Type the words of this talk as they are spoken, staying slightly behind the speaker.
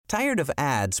Tired of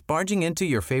ads barging into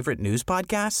your favorite news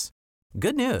podcasts?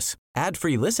 Good news.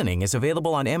 Ad-free listening is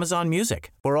available on Amazon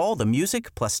Music for all the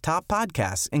music plus top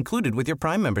podcasts included with your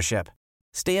Prime membership.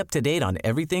 Stay up to date on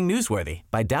everything newsworthy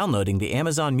by downloading the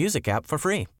Amazon Music app for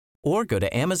free or go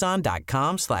to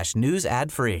amazon.com/news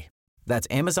ad free. That's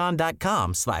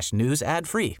amazon.com/news ad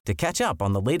free to catch up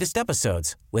on the latest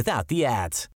episodes without the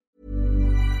ads.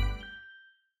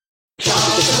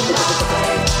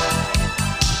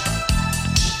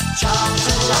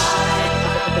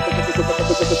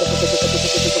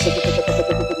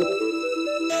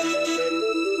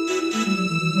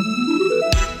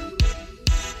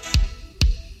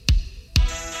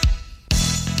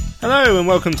 Hello and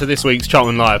welcome to this week's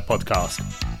Charlton Live podcast.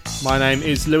 My name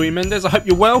is Louis Mendes. I hope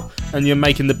you're well and you're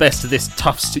making the best of this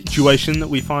tough situation that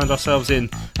we find ourselves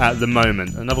in at the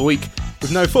moment. Another week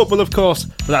with no football, of course,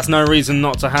 but that's no reason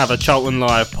not to have a Charlton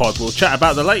Live pod. We'll chat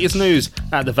about the latest news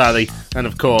at the Valley and,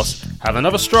 of course, have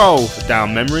another stroll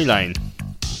down memory lane.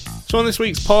 So on this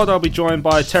week's pod, I'll be joined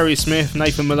by Terry Smith,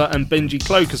 Nathan Miller and Benji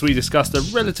Cloak as we discuss the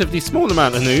relatively small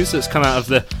amount of news that's come out of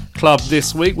the club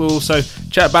this week. We'll also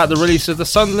chat about the release of the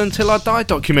Sunderland Till I Die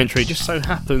documentary. Just so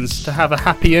happens to have a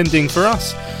happy ending for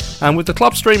us. And with the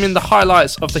club streaming the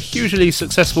highlights of the hugely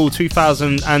successful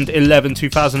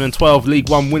 2011-2012 League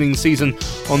One winning season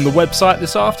on the website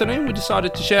this afternoon, we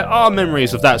decided to share our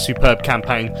memories of that superb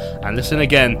campaign and listen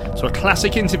again to a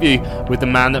classic interview with the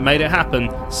man that made it happen,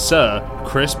 Sir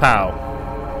Chris Powell.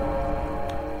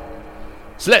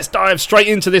 So let's dive straight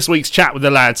into this week's chat with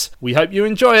the lads. We hope you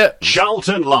enjoy it.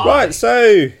 Charlton Live. Right,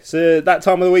 so that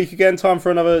time of the week again, time for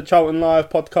another Charlton Live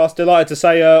podcast. Delighted to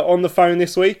say on the phone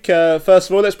this week. First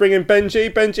of all, let's bring in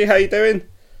Benji. Benji, how you doing?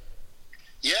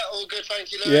 Yeah, all good,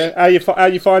 thank you, Louis. Yeah, how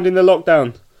you finding the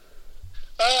lockdown?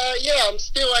 Yeah, I'm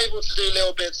still able to do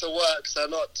little bits of work, so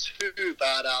not too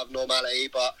bad out of normality,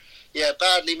 but yeah,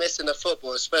 badly missing the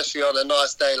football, especially on a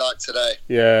nice day like today.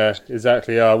 Yeah,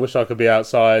 exactly. I wish I could be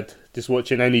outside just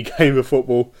watching any game of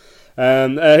football.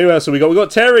 Who else have we got? We've got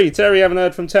Terry. Terry, haven't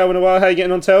heard from Tel in a while. How you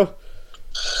getting on, Tel?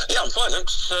 Yeah, I'm fine,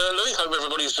 thanks, Louis. Hope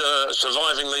everybody's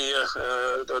surviving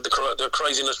the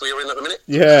craziness we are in at the minute.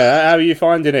 Yeah, how are you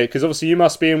finding it? Because obviously you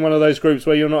must be in one of those groups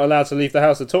where you're not allowed to leave the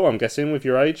house at all, I'm guessing, with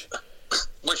your age.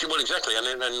 Well, exactly, and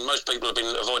most people have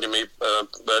been avoiding me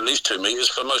at least 2 metres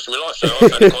for most of my life, so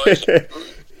I've found it quite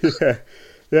easy.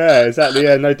 Yeah, exactly.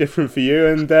 Yeah, no different for you.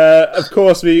 And of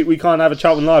course, we can't have a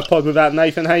Charlton Live pod without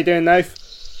Nathan. How you doing, Nath?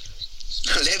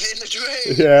 Living the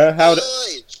dream. Yeah.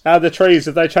 How the trees,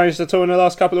 have they changed at all in the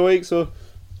last couple of weeks? Or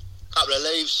couple of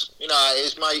leaves, you know how it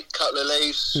is, mate. Couple of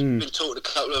leaves. Been talking to a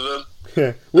couple of them.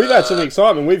 Yeah, we've had some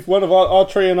excitement. One of our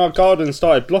tree in our garden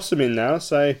started blossoming now.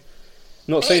 So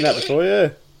not seen that before. Yeah.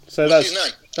 So What's his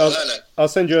name? I'll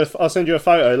send you a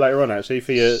photo later on, actually,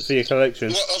 for your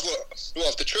collection. What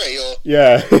of the tree, or?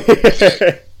 Yeah.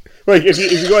 Wait, if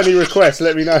you got any requests,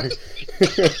 let me know.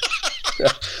 Good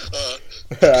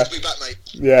to be back, mate.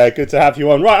 Yeah, good to have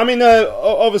you on. Right, I mean,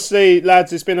 obviously,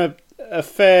 lads, it's been a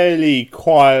fairly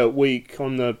quiet week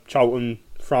on the Charlton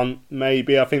front,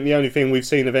 maybe. I think the only thing we've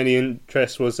seen of any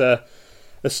interest was a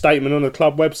statement on the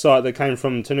club website that came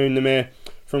from Tanun Namir,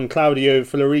 from Claudio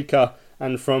Florica,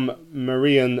 and from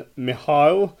Marian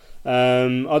Mihail.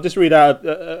 I'll just read out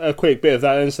a quick bit of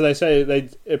that. And so they say they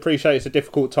appreciate it's a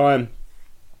difficult time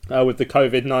with the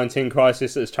COVID-19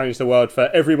 crisis that has changed the world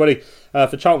for everybody.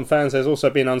 For Charlton fans, there's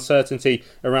also been uncertainty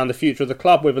around the future of the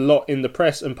club, with a lot in the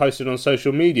press and posted on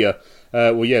social media.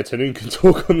 Tanun can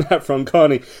talk on that front,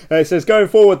 can't he? It says, going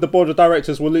forward, the board of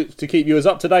directors will look to keep you as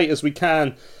up to date as we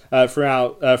can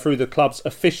through the club's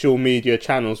official media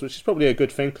channels, which is probably a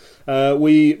good thing.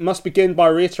 We must begin by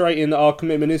reiterating that our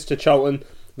commitment is to Charlton.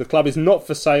 The club is not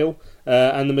for sale,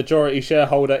 and the majority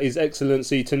shareholder, His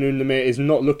Excellency Tanun Namir, is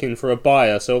not looking for a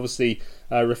buyer. So obviously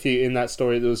refuting that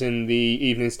story that was in the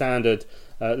Evening Standard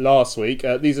last week.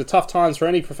 These are tough times for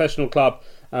any professional club,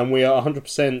 and we are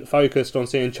 100% focused on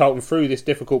seeing Charlton through this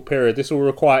difficult period. This will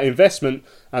require investment,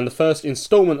 and the first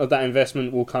instalment of that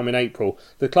investment will come in April.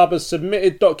 The club has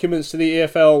submitted documents to the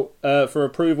EFL for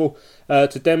approval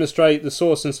to demonstrate the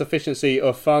source and sufficiency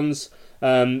of funds.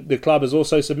 The club has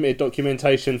also submitted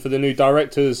documentation for the new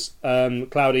directors,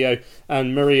 Claudio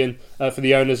and Marian, for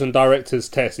the owners and directors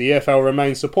test. The EFL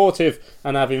remains supportive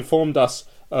and have informed us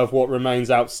of what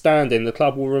remains outstanding. The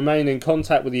club will remain in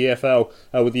contact with the EFL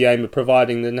with the aim of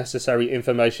providing the necessary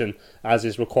information as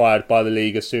is required by the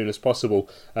league as soon as possible,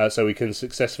 so we can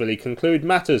successfully conclude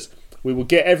matters. We will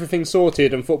get everything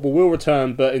sorted and football will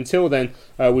return, but until then,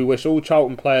 we wish all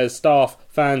Charlton players, staff,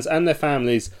 fans and their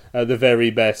families the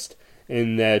very best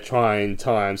in their trying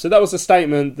times. So that was a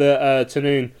statement that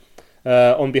Tanun,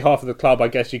 on behalf of the club, I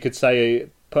guess you could say,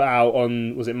 put out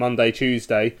on, was it Monday,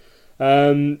 Tuesday?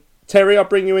 Terry, I'll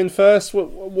bring you in first.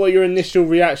 What are your initial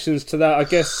reactions to that? I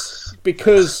guess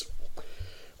because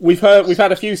we've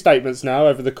had a few statements now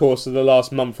over the course of the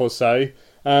last month or so,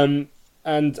 and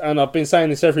I've been saying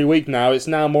this every week now. It's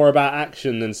now more about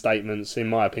action than statements, in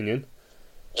my opinion.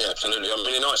 Yeah, absolutely. I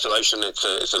mean, in isolation, it's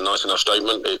a nice enough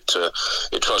statement.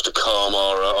 It tries to calm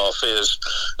our fears,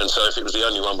 and so if it was the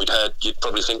only one we'd had, you'd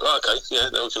probably think, oh, okay, yeah,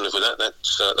 we can live with that.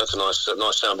 That's a nice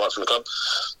soundbite from the club.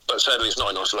 But sadly, it's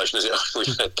not in isolation, is it?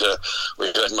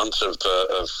 We've had months of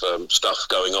stuff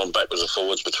going on backwards and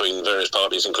forwards between various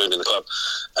parties, including the club.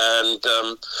 And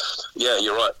yeah,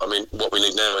 you're right. I mean, what we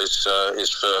need now is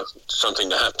for something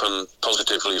to happen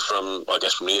positively from the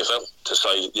EFL to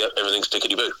say, yeah, everything's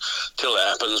tickety-boo. Till that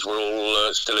happens, we're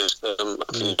all still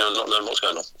not knowing what's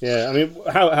going on. Yeah, I mean,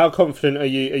 how confident are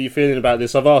you feeling about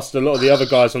this? I've asked a lot of the other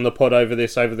guys on the pod over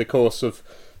the course of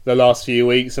the last few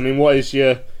weeks. I mean, what is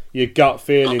your gut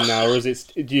feeling now, or is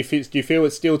it? Do you feel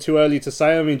it's still too early to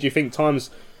say? I mean, do you think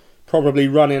time's probably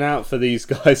running out for these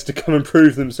guys to come and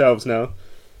prove themselves now?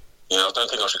 Yeah, I don't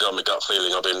think I should go on my gut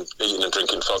feeling. I've been eating and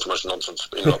drinking far too much nonsense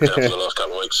in lockdown for the last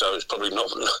couple of weeks, so it's probably not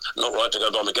right to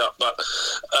go by my gut. But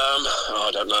I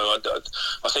don't know.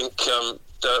 I think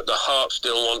the heart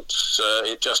still wants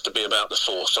it just to be about the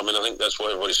source. I mean, I think that's what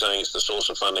everybody's saying. It's the source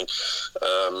of funding.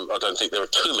 I don't think there are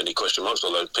too many question marks,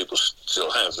 although people still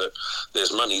have that.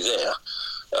 There's money there.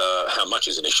 How much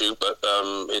is an issue, but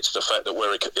it's the fact that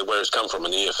where it's come from,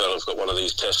 and the EFL have got one of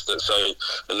these tests that say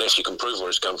unless you can prove where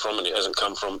it's come from, and it hasn't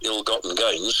come from ill-gotten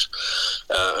gains,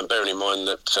 and bearing in mind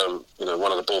that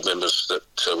one of the board members that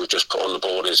we've just put on the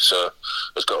board has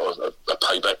got a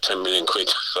payback 10 million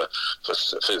quid for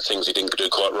things he didn't do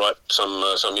quite right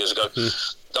some years ago.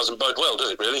 Doesn't bode well,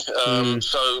 does it really?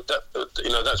 So that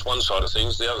that's one side of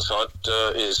things. The other side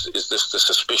is the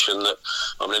suspicion that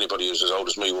anybody who's as old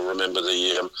as me will remember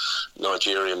the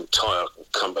Nigerian tyre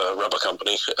rubber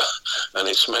company, and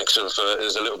it smacks of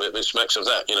it smacks of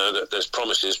that. That there's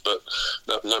promises, but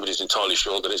nobody's entirely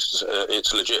sure that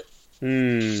it's legit.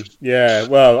 Yeah,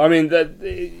 well, I mean,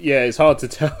 it's hard to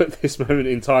tell at this moment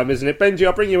in time, isn't it? Benji,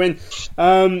 I'll bring you in.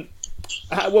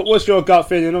 What was your gut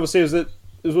feeling? Obviously,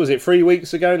 was it 3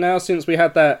 weeks ago now since we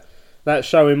had that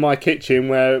show in my kitchen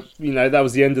where that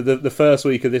was the end of the first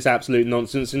week of this absolute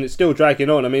nonsense, and it's still dragging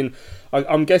on. I mean,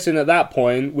 I'm guessing at that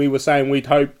point we were saying we'd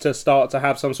hope to start to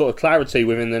have some sort of clarity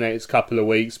within the next couple of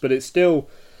weeks, but it's still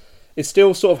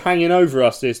sort of hanging over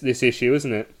us, this issue,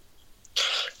 isn't it?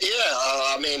 Yeah,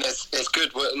 I mean, it's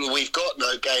good. We've got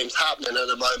no games happening at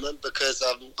the moment because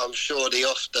I'm sure the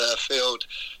off the field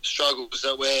struggles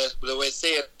that we're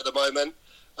seeing at the moment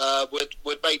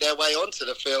would make their way onto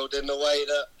the field in the way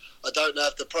that I don't know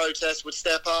if the protests would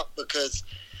step up, because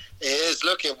it is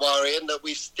looking worrying that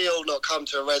we've still not come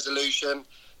to a resolution.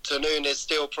 Tanoon is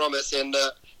still promising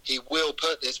that he will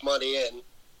put this money in,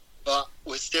 but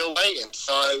we're still waiting.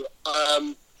 So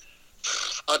I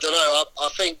don't know. I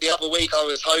think the other week I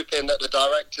was hoping that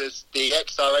the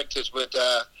ex-directors would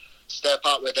step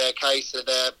up with their case, that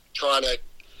they're trying to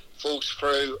force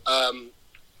through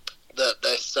that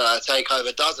this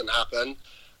takeover doesn't happen,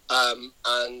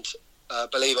 and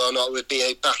believe it or not, would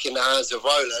be back in the hands of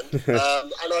Roland.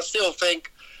 And I still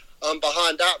think I'm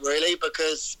behind that, really,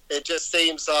 because it just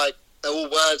seems like all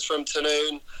words from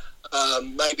Tanoon,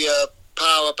 maybe a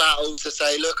power battle to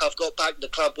say, look, I've got back the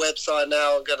club website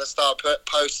now, I'm going to start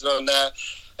posting on there.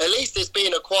 At least it's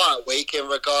been a quiet week in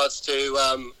regards to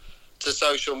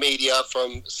social media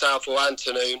from Southall and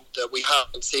Tanoon, that we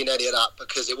haven't seen any of that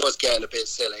because it was getting a bit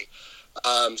silly.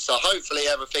 So hopefully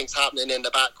everything's happening in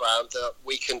the background that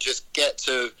we can just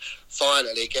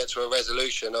finally get to a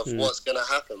resolution of what's going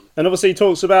to happen. And obviously he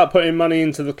talks about putting money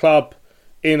into the club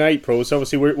in April, so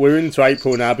obviously we're into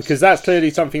April now, because that's clearly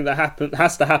something that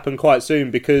has to happen quite soon,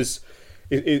 because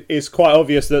it's quite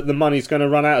obvious that the money's going to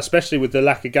run out, especially with the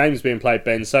lack of games being played,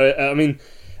 Ben. So I mean,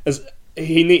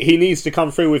 he needs to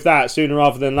come through with that sooner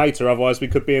rather than later, otherwise we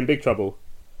could be in big trouble.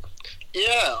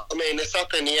 Yeah, I mean, it's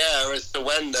up in the air as to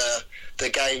when the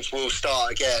games will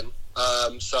start again.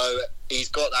 So he's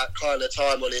got that kind of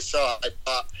time on his side.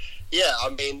 But yeah, I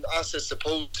mean, us as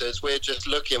supporters, we're just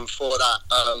looking for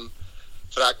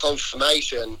that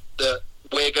confirmation that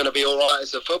we're going to be all right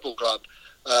as a football club.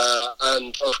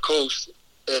 And of course,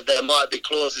 there might be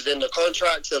clauses in the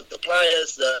contracts of the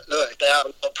players that, look, if they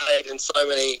haven't got paid in so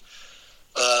many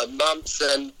months,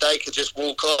 and they could just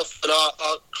walk off and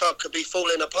our club could be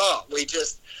falling apart. We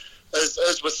just,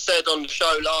 as was said on the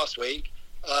show last week,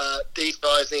 these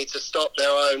guys need to stop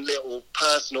their own little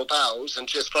personal battles and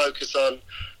just focus on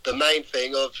the main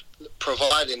thing of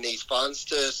providing these funds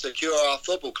to secure our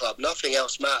football club. Nothing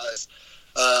else matters.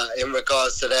 in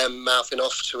regards to them mouthing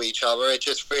off to each other. It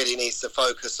just really needs to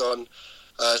focus on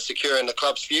securing the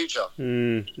club's future.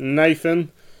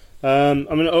 Nathan, I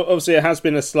mean, obviously it has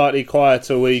been a slightly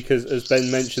quieter week, as Ben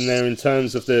mentioned there, in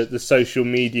terms of the social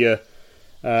media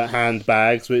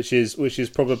handbags, which is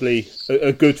probably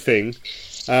a good thing.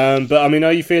 But I mean,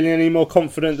 are you feeling any more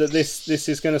confident that this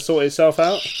is going to sort itself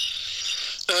out?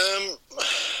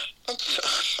 I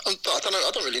don't know.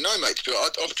 I don't really know, mate. To be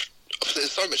honest,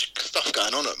 there's so much stuff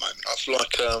going on at the moment. I feel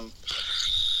like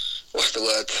what's the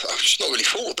word? I've just not really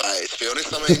thought about it, to be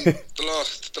honest. I mean,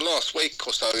 the last week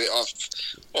or so, I've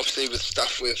obviously with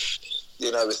stuff with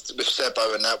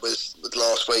Sebo, and that was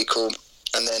last week,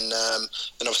 and then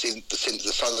obviously since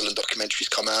the Sunderland documentary's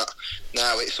come out,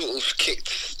 now it sort of kicked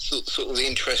sort of the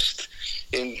interest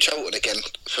in Charlton again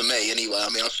for me. Anyway, I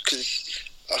mean, because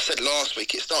I said last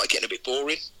week it started getting a bit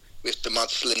boring with the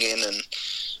mudslinging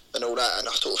and all that, and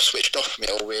I sort of switched off from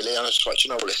it all really. And I was just like, you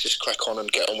know what, let's just crack on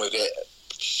and get on with it.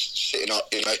 Sitting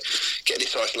up, get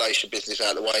this isolation business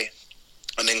out of the way,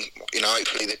 and then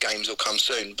hopefully the games will come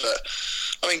soon. But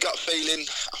I mean, gut feeling,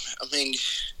 I mean,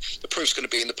 the proof's going to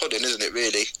be in the pudding, isn't it?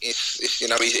 Really,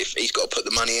 he's got to put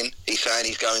the money in. He's saying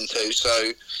he's going to.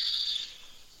 So,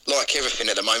 like everything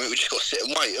at the moment, we just got to sit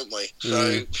and wait, haven't we? So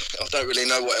I don't really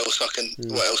know what else I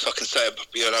can say,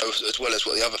 as well as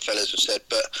what the other fellas have said.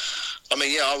 But I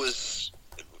mean, yeah,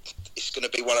 it's going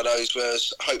to be one of those where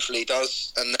hopefully he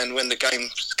does, and then when the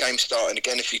game's starting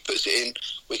again, if he puts it in,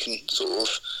 we can sort of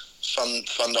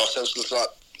fund ourselves.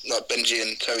 Like Benji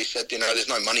and Terry said, there's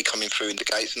no money coming through in the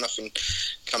gates, nothing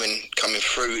coming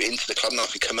through into the club,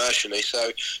 nothing commercially.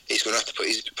 So he's going to have to put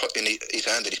his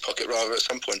hand in his pocket rather at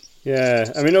some point.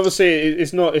 Yeah, I mean, obviously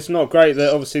it's not great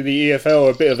that obviously the EFL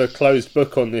are a bit of a closed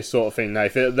book on this sort of thing.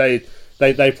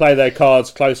 They play their cards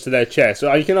close to their chest.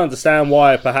 So you can understand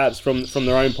why, perhaps from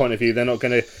their own point of view, they're not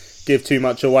going to give too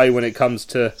much away when it comes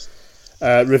to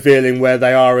revealing where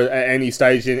they are at any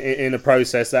stage in a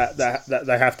process that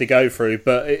they have to go through.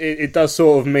 But it does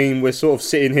sort of mean we're sort of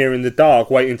sitting here in the dark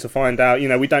waiting to find out.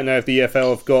 We don't know if the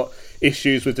EFL have got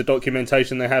issues with the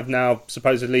documentation they have now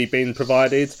supposedly been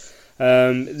provided.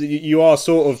 You are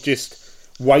sort of just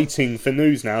waiting for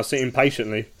news now, sitting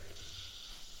patiently.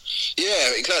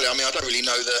 Yeah, exactly. I mean, I don't really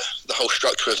know the whole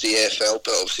structure of the EFL,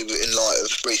 but obviously in light of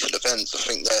recent events, I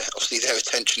think their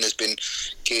attention has been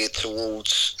geared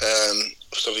towards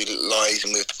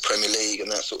liaising with the Premier League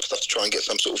and that sort of stuff to try and get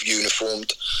some sort of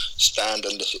uniformed stand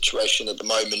on the situation at the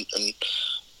moment. And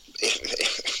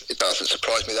it doesn't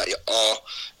surprise me that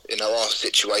our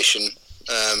situation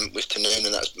with Tahnoon,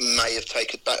 and that may have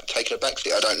taken a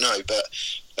backseat. I don't know, but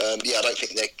I don't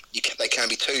think they can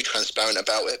be too transparent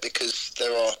about it, because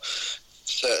there are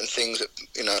certain things that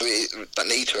that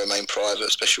need to remain private,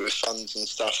 especially with funds and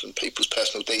stuff and people's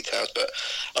personal details. But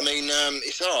I mean,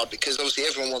 it's hard because obviously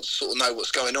everyone wants to sort of know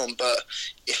what's going on, but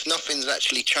if nothing's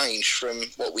actually changed from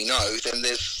what we know, then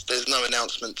there's no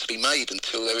announcement to be made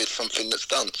until there is something that's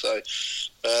done. So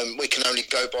we can only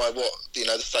go by what the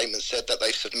statement said, that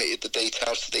they've submitted the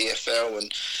details to the EFL,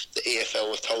 and the EFL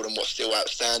have told them what's still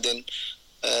outstanding.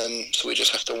 So we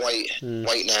just have to wait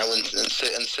now and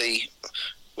sit and see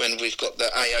when we've got the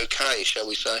A-OK, shall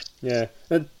we say. Yeah.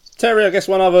 Terry, I guess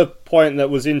one other point that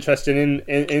was interesting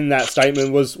in that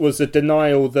statement was the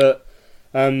denial that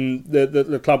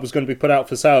the club was going to be put out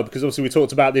for sale, because obviously we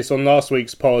talked about this on last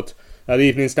week's pod. The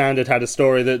Evening Standard had a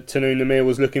story that Tahnoon Niamh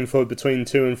was looking for between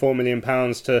 £2 and £4 million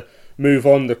to move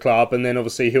on the club, and then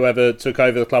obviously whoever took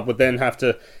over the club would then have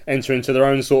to enter into their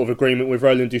own sort of agreement with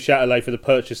Roland Duchâtelet for the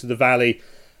purchase of the Valley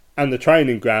and the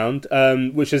training ground,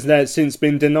 which has since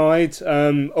been denied.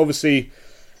 Obviously,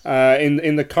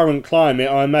 in the current climate,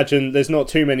 I imagine there's not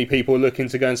too many people looking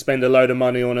to go and spend a load of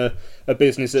money on a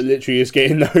business that literally is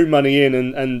getting no money in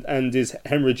and is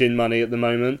hemorrhaging money at the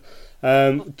moment.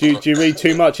 Do you read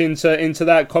too much into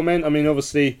that comment? I mean,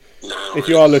 obviously, if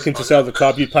you are looking to sell the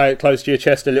club, you'd play it close to your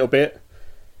chest a little bit.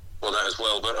 Well, that as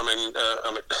well, but I mean,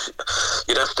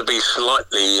 you'd have to be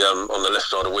slightly on the left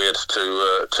side of weird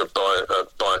to buy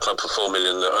a club for $4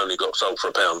 million that only got sold for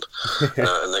 £1,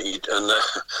 and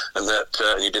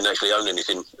you didn't actually own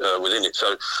anything within it.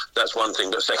 So that's one thing.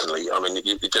 But secondly, I mean,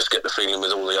 you just get the feeling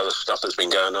with all the other stuff that's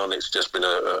been going on, it's just been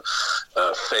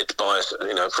fed by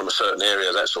from a certain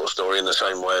area, that sort of story. In the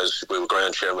same way as we were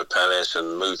ground sharing with Palace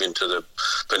and moving to the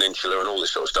peninsula and all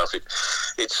this sort of stuff.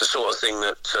 It's the sort of thing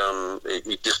that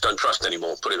you just don't trust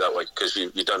anymore, put it that way, because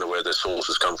you don't know where the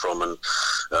sources come from, and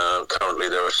currently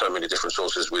there are so many different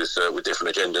sources with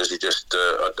different agendas. You just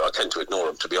I tend to ignore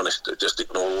them, to be honest. Just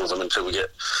ignore all of them until we get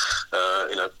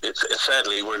it's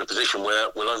sadly we're in a position where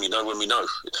we'll only know when we know.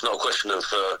 It's not a question of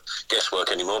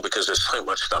guesswork anymore, because there's so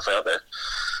much stuff out there.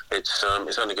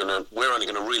 We're only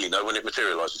going to really know when it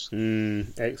materialises.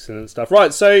 Excellent stuff.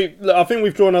 Right, so look, I think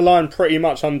we've drawn a line pretty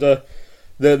much under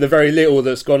the very little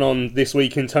that's gone on this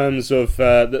week in terms of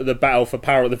the battle for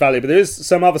power at the Valley. But there is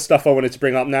some other stuff I wanted to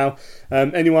bring up now.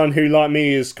 Anyone who, like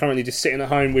me, is currently just sitting at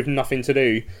home with nothing to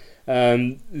do,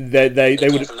 they would.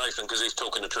 Nathan, because he's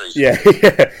talking to trees. Yeah,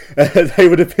 they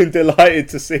would have been delighted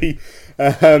to see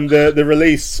the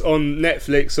release on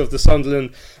Netflix of the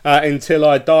Sunderland Until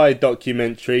I Die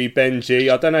documentary,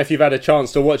 Benji. I don't know if you've had a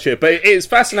chance to watch it, but it's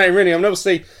fascinating, really. I mean,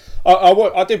 obviously,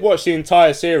 I did watch the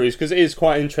entire series because it is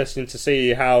quite interesting to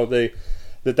see how the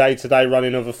day-to-day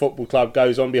running of a football club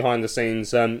goes on behind the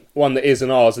scenes. One that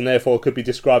isn't ours, and therefore could be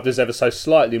described as ever so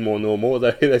slightly more normal,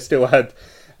 although they still had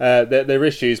their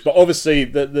issues. But obviously,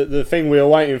 the thing we were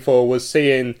waiting for was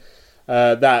seeing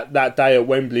that day at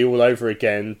Wembley all over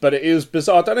again. But it was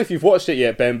bizarre. I don't know if you've watched it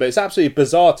yet, Ben, but it's absolutely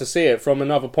bizarre to see it from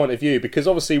another point of view, because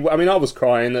obviously, I mean, I was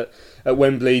crying at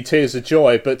Wembley, tears of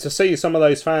joy, but to see some of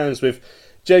those fans with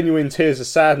genuine tears of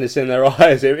sadness in their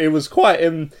eyes, it was quite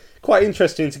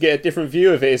interesting to get a different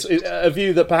view of it. It's a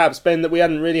view that perhaps, Ben, that we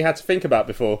hadn't really had to think about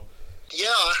before. Yeah,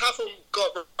 I haven't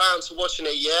got around to watching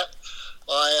it yet.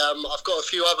 I've got a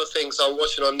few other things I'm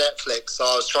watching on Netflix, so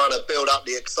I was trying to build up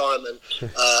the excitement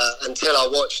until I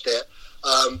watched it.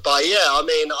 But yeah, I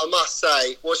mean, I must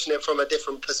say, watching it from a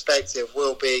different perspective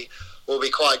will be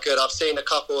quite good. I've seen a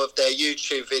couple of their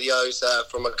YouTube videos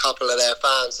from a couple of their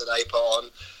fans that they put on.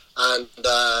 And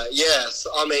yes,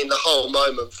 I mean, the whole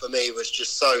moment for me was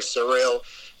just so surreal.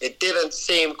 It didn't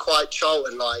seem quite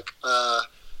Charlton-like,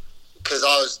 because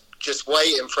I was just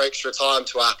waiting for extra time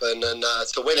to happen, and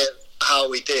to win it how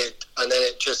we did, and then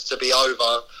it just to be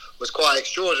over was quite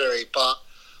extraordinary. But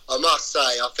I must say,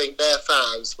 I think their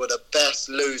fans were the best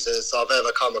losers I've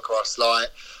ever come across. Like,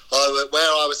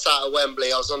 where I was sat at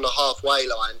Wembley, I was on the halfway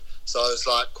line, so I was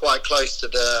like quite close to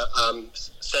the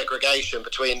segregation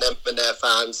between them and their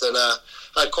fans, and I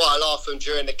had quite a laugh with them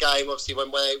during the game. Obviously,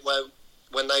 when they went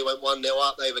 1-0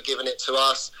 up, they were giving it to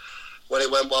us. When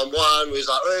it went 1-1, we was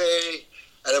like, hey!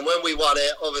 And then when we won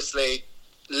it, obviously,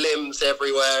 limbs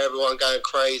everywhere, everyone going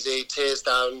crazy, tears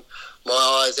down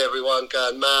my eyes, everyone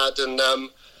going mad. And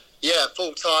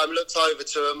full time, looked over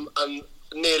to them, and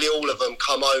nearly all of them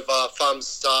come over,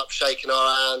 thumbs up, shaking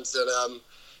our hands. And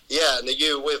and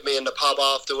you were with me in the pub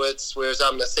afterwards. We was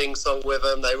having a sing-song with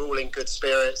them. They were all in good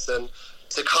spirits. And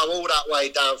to come all that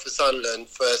way down for Sunderland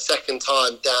for a second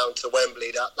time down to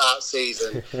Wembley that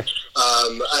season,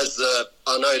 I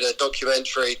know the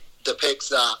documentary depicts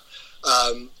that,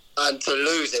 and to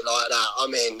lose it like that, I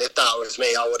mean, if that was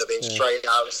me, I would have been straight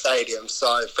out of the stadium.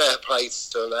 So fair play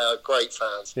to them. They're great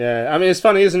fans. Yeah, I mean, it's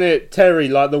funny, isn't it, Terry,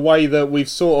 like the way that we've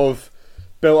sort of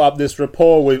built up this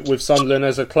rapport with Sunderland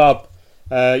as a club,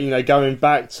 going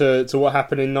back to what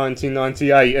happened in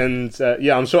 1998, and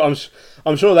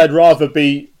I'm sure they'd rather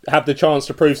have the chance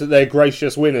to prove that they're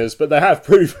gracious winners, but they have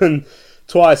proven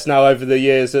twice now over the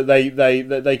years that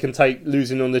they can take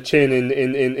losing on the chin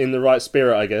in the right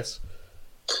spirit, I guess.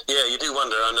 Yeah, you do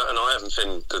wonder, and I haven't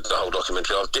seen the whole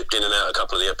documentary. I've dipped in and out a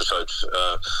couple of the episodes,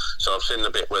 so I've seen the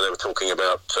bit where they were talking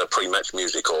about pre-match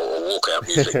music or walkout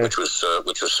music, which was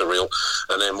surreal,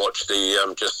 and then watched the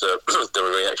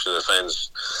reaction of the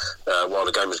fans while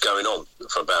the game was going on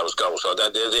for Bauer's goal. So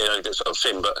they're the only bits I've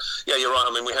seen. But yeah, you're right.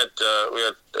 I mean, we had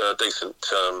a decent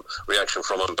reaction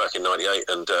from them back in '98,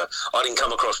 and I didn't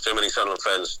come across too many Sunderland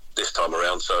fans this time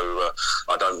around, so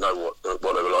I don't know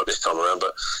what they were like this time around.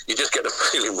 But you just get the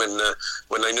feeling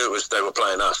when they knew they were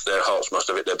playing us, their hearts must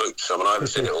have hit their boots. I mean, I haven't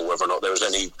seen it all, whether or not there was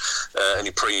any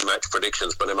pre-match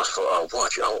predictions, but they must have thought, why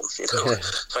Charlton?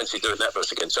 Fancy doing that for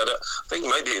us again. So I think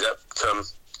maybe that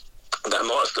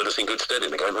might have stood us in good stead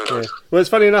in the game. Who knows? Well, it's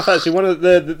funny enough, actually, one of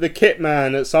the kit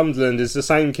man at Sunderland is the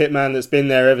same kit man that's been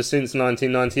there ever since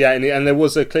 1998, and there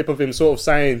was a clip of him sort of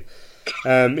saying,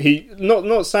 he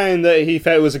not saying that he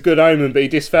felt it was a good omen, but he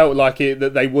just felt like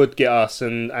that they would get us,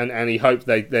 and he hoped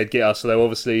they'd get us. So they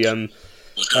obviously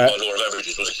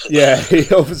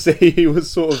he was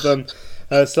sort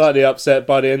of slightly upset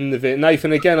by the end of it.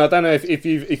 Nathan, again, I don't know if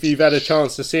you've had a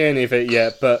chance to see any of it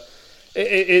yet, but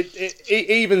it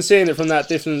even seeing it from that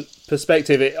different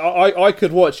perspective, I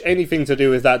could watch anything to do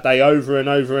with that day over and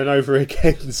over and over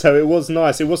again. So it was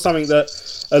nice. It was something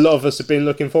that a lot of us have been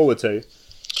looking forward to.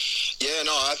 Yeah,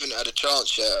 no, I haven't had a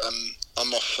chance yet.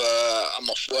 I'm off. I'm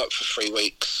off work for 3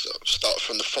 weeks. Start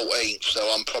from the 14th, so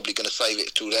I'm probably going to save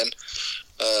it till then.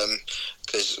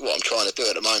 Because what I'm trying to do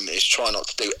at the moment is try not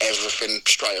to do everything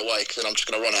straight away, because then I'm just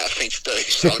going to run out of things to do.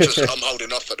 So I'm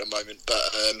holding off at the moment. But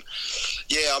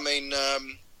yeah, I mean,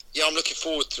 yeah, I'm looking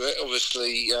forward to it.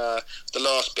 Obviously, the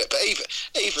last bit, but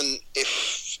even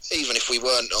if we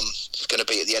weren't going to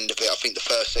be at the end of it, I think the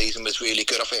first season was really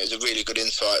good. I think it was a really good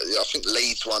insight. I think the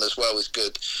Leeds one as well is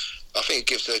good. I think it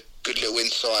gives a good little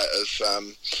insight of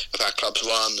how clubs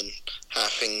run and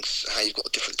how you've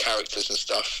got different characters and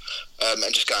stuff.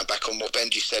 And just going back on what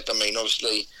Benji said, I mean,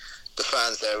 obviously the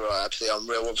fans there are absolutely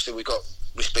unreal. Obviously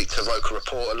we speak to Roker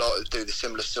Report a lot, who do the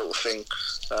similar sort of thing.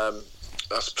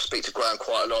 I speak to Graham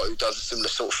quite a lot, who does a similar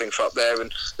sort of thing for up there,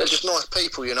 and they're just nice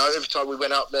people, you know. Every time we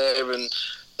went up there and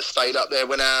stayed up there,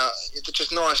 went out, they're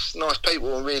just nice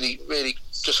people, and really, really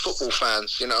just football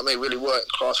fans, you know what I mean, really working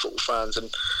class football fans. And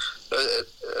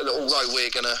although we're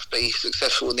going to be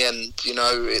successful in the end, you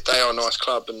know, they are a nice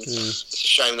club, and it's a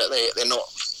shame that they're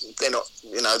not,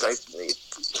 you know,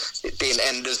 it didn't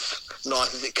end as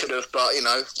nice as it could have, but, you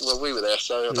know, well, we were there,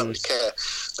 so I don't really care.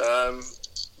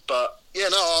 But yeah,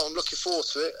 no, I'm looking forward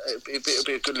to it. It'll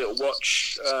be a good little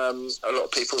watch. A lot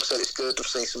of people have said it's good. I've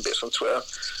seen some bits on Twitter.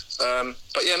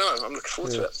 But yeah, no, I'm looking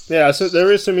forward to it. Yeah, so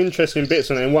there is some interesting bits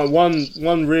on it. And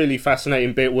one really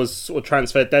fascinating bit was sort of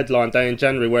transfer deadline day in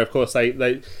January, where of course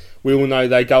we all know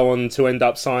they go on to end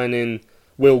up signing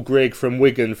Will Grigg from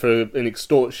Wigan for an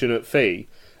extortionate fee.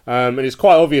 And it's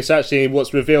quite obvious actually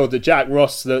what's revealed that Jack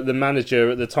Ross, the manager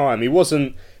at the time,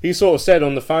 he sort of said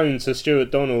on the phone to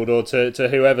Stuart Donald or to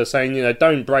whoever, saying, you know,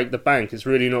 don't break the bank, it's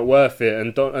really not worth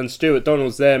it. And Stuart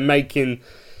Donald's there making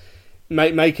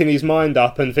his mind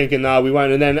up and thinking, no, we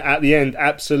won't. And then at the end,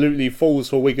 absolutely falls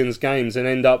for Wigan's games and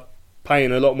end up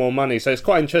paying a lot more money. So it's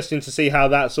quite interesting to see how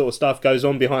that sort of stuff goes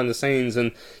on behind the scenes,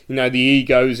 and, you know, the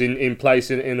egos in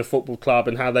place in a football club,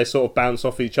 and how they sort of bounce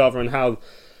off each other, and how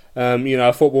you know,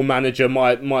 a football manager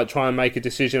might try and make a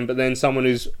decision, but then someone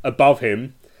who's above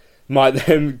him might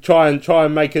then try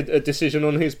and make a decision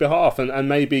on his behalf, and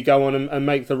maybe go on and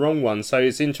make the wrong one. So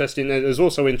it's interesting. There's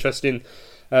also interesting,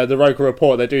 the Roker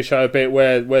Report, they do show a bit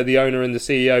where the owner and the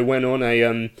CEO went on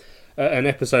an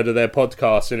episode of their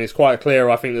podcast, and it's quite clear,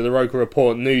 I think, that the Roker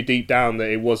Report knew deep down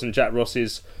that it wasn't Jack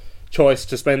Ross's choice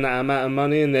to spend that amount of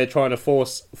money, and they're trying to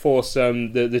force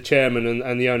the chairman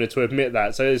and the owner to admit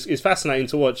that. So it's fascinating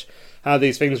to watch how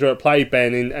these things are at play,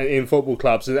 Ben, in football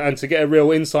clubs, and to get a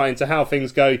real insight into how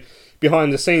things go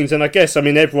behind the scenes. And I guess, I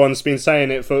mean, everyone's been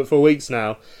saying it for weeks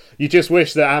now. You just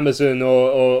wish that Amazon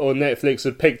or Netflix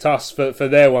had picked us for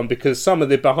their one, because some of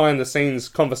the behind the scenes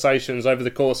conversations over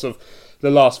the course of the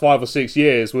last 5 or 6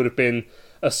 years would have been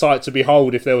a sight to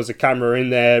behold if there was a camera in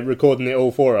there recording it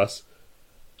all for us.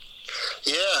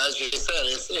 Yeah, as you said,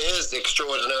 it is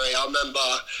extraordinary. I remember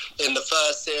in the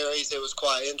first series, it was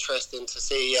quite interesting to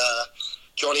see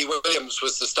Johnny Williams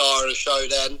was the star of the show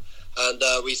then, and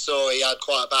we saw he had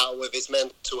quite a battle with his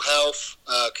mental health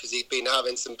because he'd been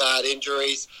having some bad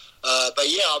injuries. But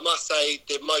yeah, I must say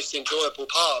the most enjoyable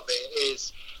part of it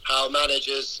is how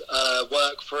managers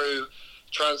work through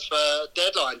transfer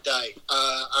deadline day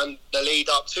and the lead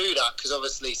up to that, because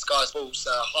obviously Sky Sports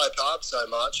hype it up so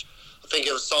much. I think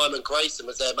it was Simon Grayson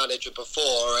was their manager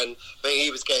before, and I think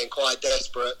he was getting quite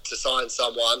desperate to sign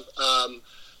someone.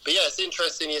 But yeah, it's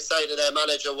interesting you say that their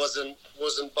manager wasn't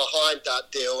behind that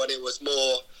deal, and it was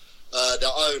more the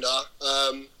owner.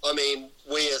 I mean,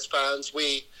 we as fans,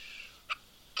 we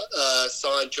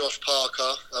signed Josh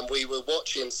Parker, and we were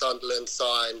watching Sunderland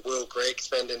sign Will Grigg,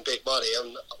 spending big money,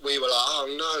 and we were like, oh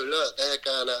no, look, they're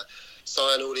going to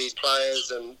sign all these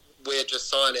players, and we're just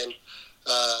signing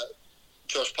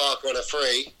Josh Parker on a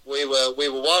free. We were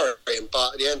worrying,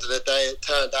 but at the end of the day, it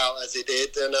turned out as it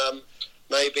did, and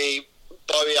maybe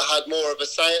Bowyer had more of a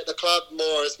say at the club,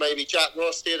 more as maybe Jack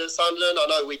Ross did at Sunderland. I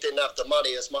know we didn't have the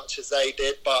money as much as they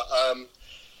did, but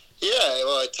yeah,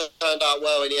 well, it turned out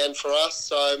well in the end for us.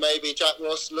 So maybe Jack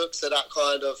Ross looks at that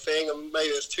kind of thing, and maybe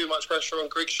there's too much pressure on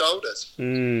Grigg's shoulders.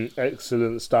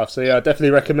 Excellent stuff. So yeah, I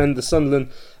definitely recommend the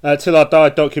Sunderland Till I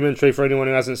Died documentary for anyone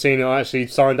who hasn't seen it. I actually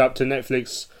signed up to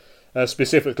Netflix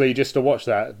specifically just to watch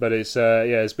that, but it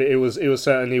was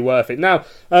certainly worth it. Now,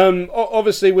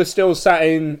 obviously we're still sat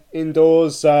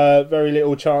indoors, very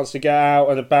little chance to get out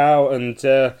and about,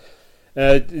 and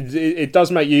it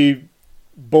does make you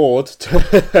bored.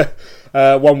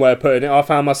 One way of putting it. I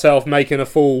found myself making a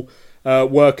full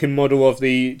working model of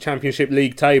the Championship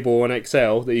League table on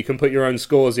Excel that you can put your own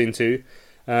scores into.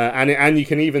 And you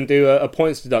can even do a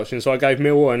points deduction. So I gave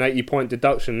Millwall an 80-point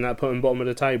deduction, and that put them bottom of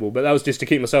the table. But that was just to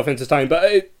keep myself entertained.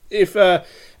 But if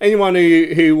anyone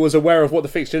who was aware of what the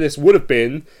fixture list would have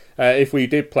been if we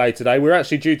did play today, we're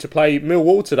actually due to play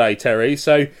Millwall today, Terry.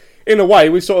 So in a way,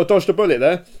 we've sort of dodged a bullet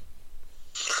there.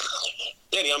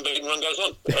 Yeah, the unbeaten run goes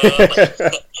on.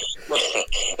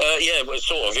 Yeah, but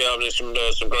sort of. Yeah, I mean, some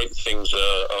great things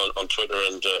on Twitter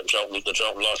and the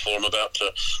Charlton Live Forum about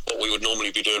what we would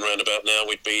normally be doing round about now.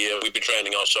 We'd be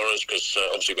drowning our sorrows because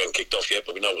obviously we haven't kicked off yet,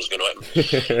 but we know what's going to happen.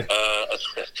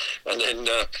 And then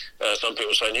some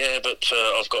people saying, yeah, but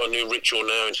I've got a new ritual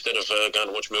now. Instead of going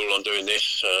to watch Millwall, I'm doing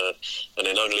this. And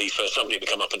then only for somebody to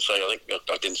come up and say, I think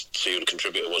I didn't see who the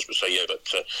contributor was, but say, yeah, but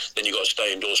then you've got to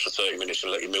stay indoors for 30 minutes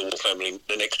and let your Millwall family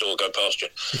the next door go past you.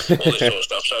 All this sort of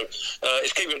stuff. So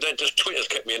it's keeping it. Just Twitter's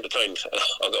kept me entertained.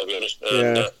 I've got to be honest.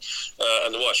 And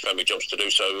the wife's family jobs to do.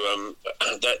 So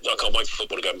I can't wait for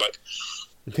football to go back.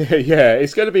 Yeah,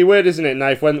 it's going to be weird, isn't it,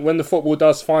 Nath, when the football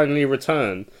does finally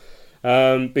return?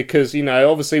 Because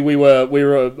obviously we were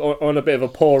on a bit of a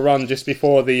poor run just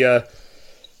before the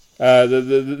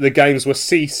games were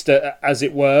ceased, as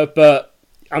it were. But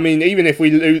I mean, even if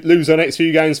we lose our next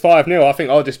few games 5-0, I think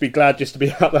I'll just be glad just to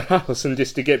be out of the house and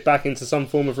just to get back into some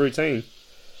form of routine.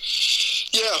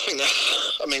 Yeah, I think that.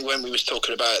 I mean, when we was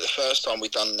talking about it the first time, we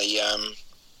done the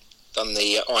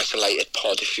isolated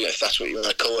pod, if that's what you want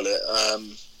to call it. I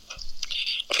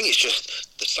think it's just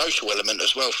the social element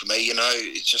as well for me.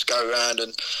 It's just go around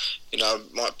and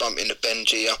might bump into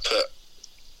Benji up at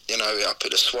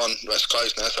the Swan. Well, it's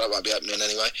closed now, so that won't be happening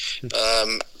anyway.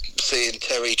 Seeing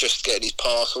Terry just getting his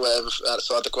pass or whatever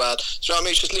outside the ground. So I mean,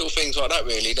 it's just little things like that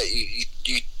really that you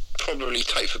probably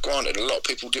take for granted. A lot of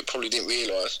people probably didn't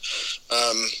realise.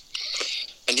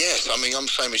 And yes, I mean, I'm the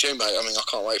same as you, mate. I mean, I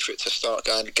can't wait for it to start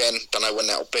going again. Don't know when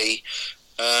that'll be.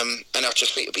 And I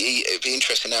just think it'd be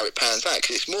interesting how it pans out,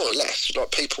 because it's more or less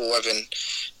like people having,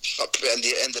 like, at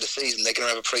the end of the season they're going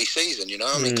to have a pre-season.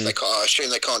 I mean, 'cause I assume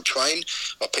they can't train.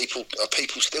 Are people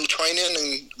still training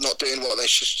and not doing what they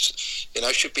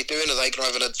should be doing? Are they going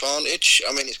to have an advantage?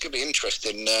 I mean, it's going to be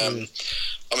interesting.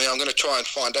 I mean, I'm going to try and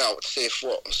find out, see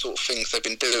what sort of things they've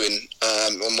been doing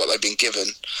and what they've been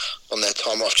given on their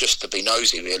time off, just to be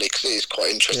nosy, really, because it is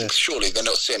quite interesting. Yeah. Surely they're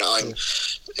not sitting at home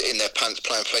in their pants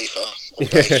playing FIFA all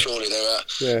day. Surely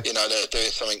they're they're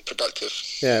doing something productive.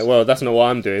 Yeah, well, that's not what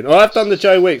I'm doing. Well, I've done the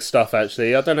Joe Wicks stuff,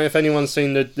 actually. I don't know if anyone's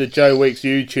seen the Joe Wicks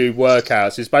YouTube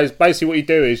workouts. It's basically what you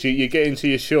do is you get into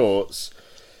your shorts.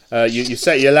 You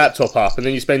set your laptop up and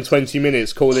then you spend 20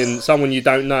 minutes calling someone you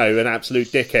don't know an absolute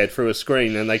dickhead through a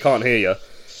screen and they can't hear you.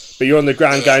 But you're on the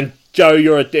ground going, Joe,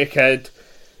 you're a dickhead.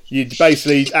 You're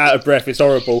basically out of breath. It's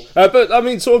horrible. But, I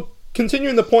mean, sort of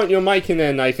continuing the point you're making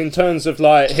there, Nath, in terms of,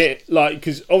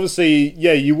 because obviously,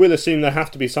 yeah, you will assume there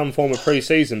have to be some form of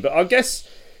pre-season. But I guess,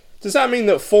 does that mean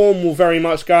that form will very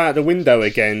much go out the window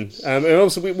again? And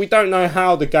also, we don't know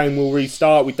how the game will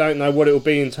restart. We don't know what it will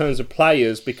be in terms of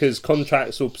players, because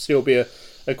contracts will still be a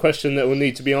question that will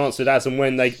need to be answered as and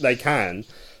when they can.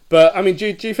 But, I mean, do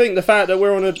you think the fact that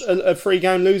we're on a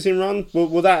 3-game losing run,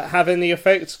 will that have any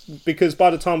effect? Because by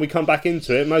the time we come back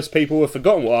into it, most people have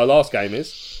forgotten what our last game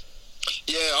is.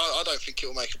 Yeah, I don't think it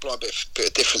will make a blind bit of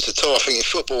difference at all. I think in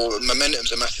football,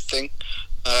 momentum's a massive thing.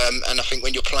 And I think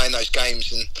when you're playing those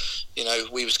games and,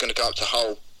 we was going to go up to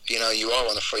Hull, you are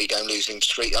on a 3-game losing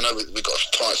streak. I know we've got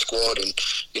a tight squad and,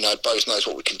 Bose knows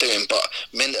what we can do, but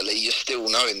mentally you're still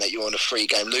knowing that you're on a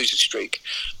 3-game losing streak.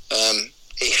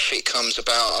 If it comes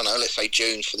about, I don't know, let's say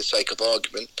June for the sake of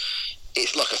argument,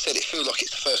 it's like I said, it feels like it's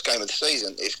the first game of the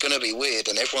season. It's going to be weird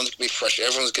and everyone's going to be fresh.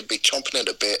 Everyone's going to be chomping at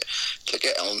a bit to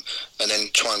get on and then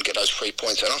try and get those 3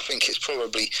 points. And I think it's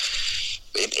probably...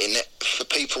 for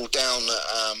people down at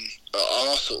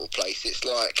our sort of place, it's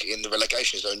like in the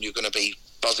relegation zone, you're going to be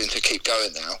buzzing to keep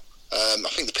going now. I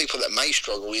think the people that may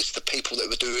struggle is the people that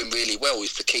were doing really well,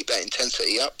 is to keep that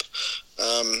intensity up.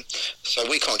 So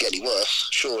we can't get any worse,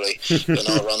 surely, than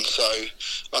our run. So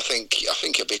I think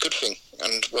it'll be a good thing.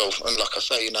 And like I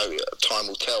say, time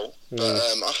will tell. But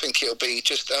I think it'll be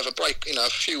just have a break, a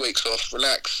few weeks off,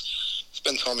 relax,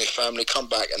 spend time with your family, come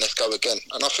back, and let's go again.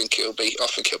 And I think it'll be all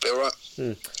right.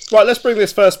 Right, let's bring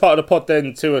this first part of the pod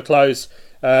then to a close.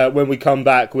 When we come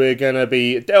back, we're going to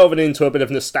be delving into a bit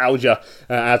of nostalgia,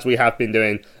 as we have been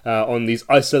doing on these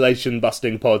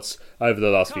isolation-busting pods over the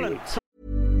last few weeks.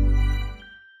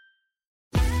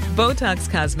 Botox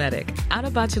Cosmetic, out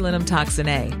of botulinum toxin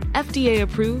A, FDA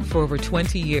approved for over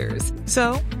 20 years.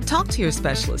 So, talk to your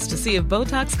specialist to see if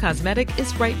Botox Cosmetic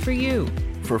is right for you.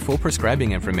 For full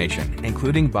prescribing information,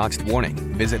 including boxed warning,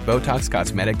 visit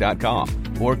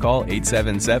BotoxCosmetic.com or call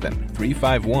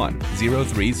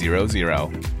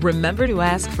 877-351-0300. Remember to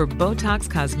ask for Botox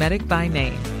Cosmetic by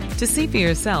name. To see for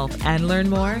yourself and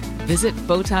learn more, visit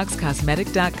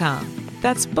BotoxCosmetic.com.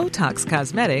 That's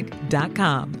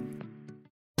BotoxCosmetic.com.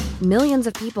 Millions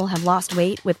of people have lost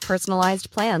weight with personalized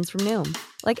plans from Noom.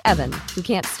 Like Evan, who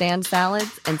can't stand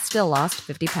salads and still lost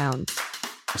 50 pounds.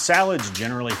 Salads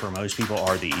generally for most people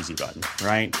are the easy button,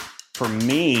 right? For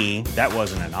me, that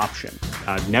wasn't an option.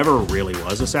 I never really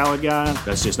was a salad guy.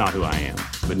 That's just not who I am.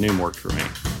 But Noom worked for me.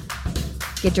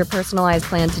 Get your personalized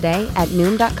plan today at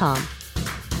Noom.com.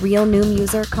 Real Noom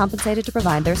user compensated to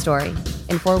provide their story.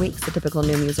 In 4 weeks, the typical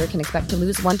Noom user can expect to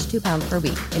lose 1 to 2 pounds per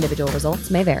week. Individual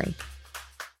results may vary.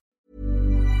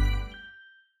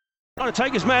 Trying to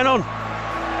take his man on.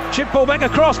 Chip ball back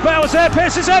across. Bowers there.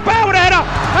 Pierces there. Bauer with a header.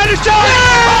 And it's John.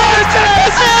 Oh, it's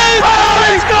it! Oh,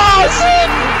 he scores!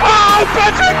 Oh,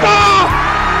 Patrick Barr!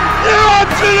 You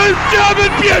absolute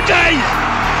German beauty!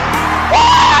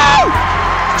 Wow!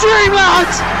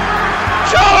 Dreamland!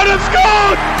 Charlotte have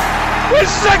scored! With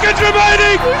seconds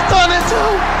remaining! We've done it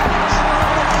all!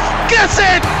 Get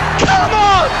in! Come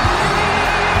on!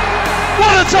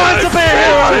 What a time to be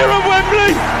here at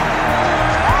Wembley!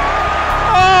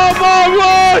 Oh my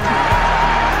word!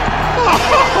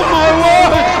 Oh my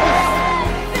word!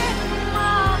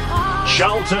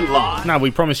 Charlton Live. Now,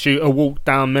 we promised you a walk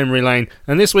down memory lane,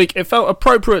 and this week it felt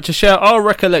appropriate to share our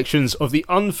recollections of the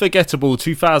unforgettable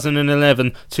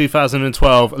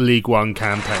 2011-2012 League One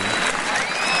campaign.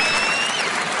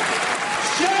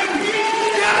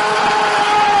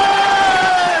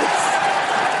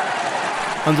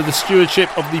 Under the stewardship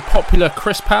of the popular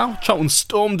Chris Powell, Charlton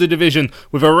stormed the division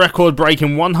with a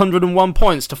record-breaking 101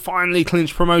 points to finally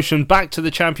clinch promotion back to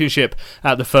the Championship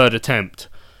at the third attempt.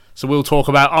 So we'll talk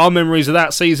about our memories of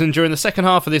that season during the second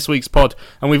half of this week's pod,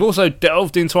 and we've also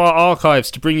delved into our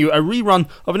archives to bring you a rerun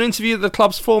of an interview that the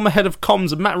club's former head of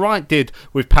comms, Matt Wright, did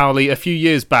with Powley a few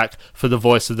years back for The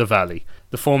Voice of the Valley.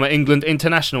 The former England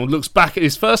international looks back at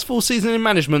his first full season in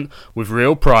management with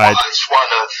real pride. It's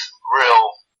one of real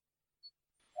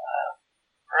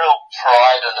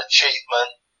pride and achievement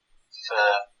for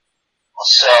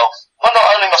myself. Well,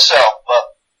 not only myself,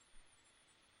 but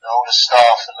all the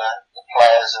staff and the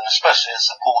players, and especially the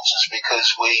supporters,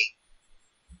 because we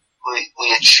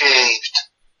achieved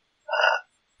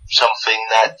something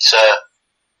that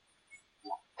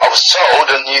I was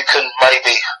told, and you can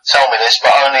maybe tell me this,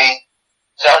 but only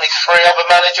 3 other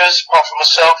managers, apart from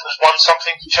myself, has won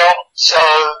something for Charlton. So,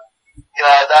 you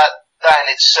know, that in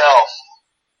itself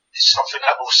is something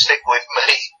that will stick with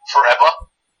me forever,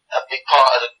 a big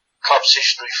part of the club's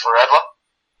history forever.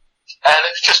 And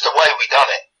it's just the way we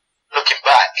done it. Looking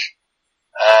back,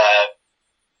 I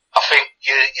think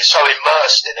you're so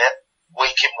immersed in it,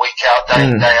 week in, week out, day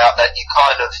in, day out, that you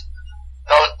kind of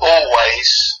don't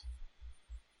always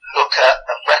look at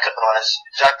and recognise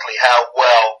exactly how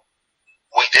well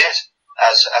we did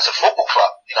as a football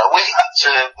club. You know,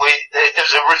 it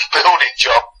was a rebuilding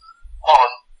job on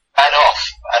and off,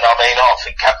 and I mean off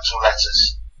in capital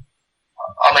letters.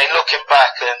 I mean, looking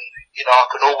back, and you know,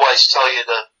 I can always tell you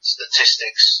the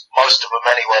statistics, most of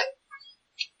them anyway.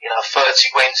 You know, 30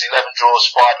 wins, 11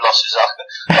 draws, 5 losses.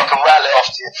 I can rattle it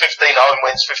off to you. 15 home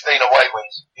wins, 15 away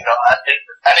wins. You know,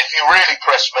 and if you really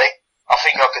press me, I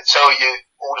think I could tell you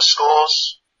all the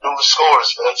scores, all the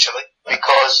scorers virtually,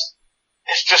 because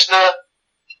it's just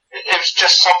it was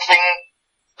just something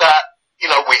that, you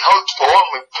know, we hoped for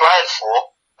and we planned for,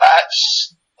 but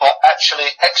actually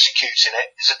executing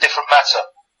it is a different matter.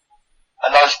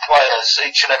 And those players,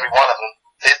 each and every one of them,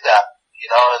 did that, you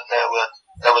know, and there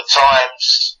were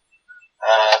times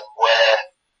where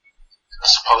I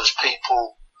suppose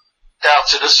people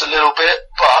doubted us a little bit,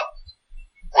 but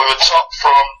we were top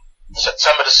from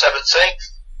September the 17th,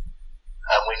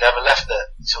 and we never left it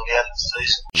until the end of the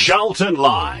season. Charlton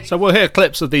Live. So we'll hear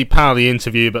clips of the Powley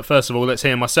interview, but first of all, let's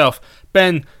hear myself,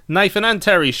 Ben, Nathan and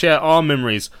Terry share our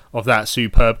memories of that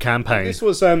superb campaign. This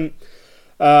was, I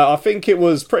think it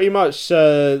was pretty much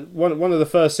one of the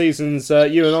first seasons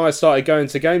you and I started going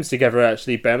to games together,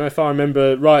 actually, Ben. If I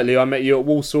remember rightly, I met you at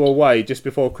Walsall away just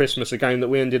before Christmas, a game that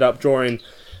we ended up drawing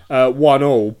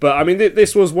 1-1. But, I mean,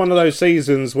 this was one of those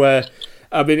seasons where,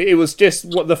 I mean, it was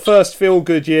just the first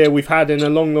feel-good year we've had in a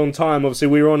long, long time. Obviously,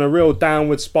 we were on a real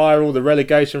downward spiral, the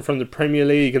relegation from the Premier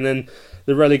League and then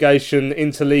the relegation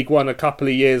into League One a couple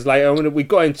of years later. I mean, we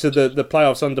got into the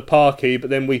playoffs under Parky,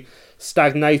 but then we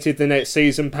stagnated the next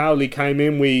season. Powley came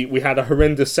in. We had a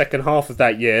horrendous second half of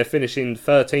that year, finishing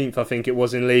 13th, I think it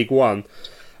was, in League One.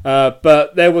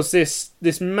 But there was this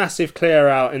massive clear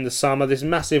out in the summer, this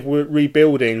massive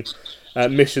rebuilding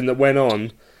mission that went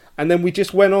on. And then we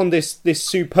just went on this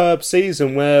superb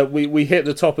season where we hit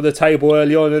the top of the table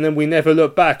early on, and then we never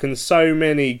looked back, and so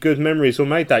many good memories were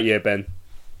made that year, Ben.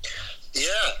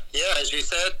 Yeah, as you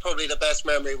said, probably the best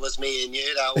memory was meeting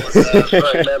you. That was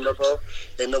very memorable.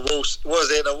 In the Walsall?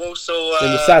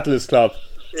 In the Saddlers Club.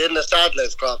 In the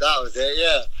Saddlers Club, that was it,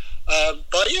 yeah.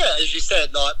 But yeah, as you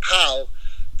said, like Powell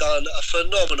done a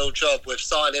phenomenal job with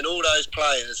signing all those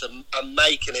players and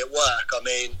making it work. I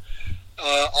mean,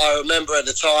 I remember at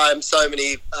the time so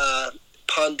many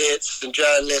pundits and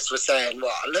journalists were saying,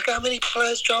 well, look how many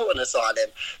players Charlton are signing.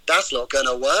 That's not going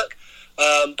to work.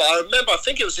 But I remember, I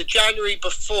think it was the January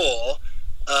before,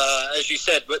 as you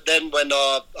said, but then when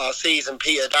our season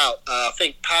petered out, I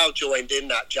think Powell joined in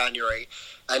that January,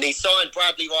 and he signed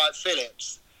Bradley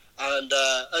Wright-Phillips. And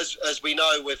as we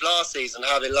know with last season,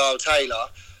 having Lyle Taylor,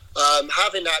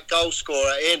 having that goal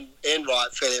scorer in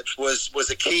Wright-Phillips was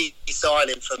a key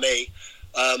signing for me.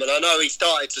 And I know he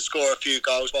started to score a few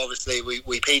goals, but obviously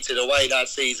we petered away that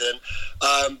season.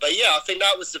 But yeah, I think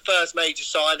that was the first major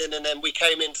signing, and then we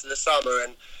came into the summer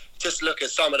and just look at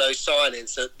some of those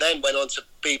signings that then went on to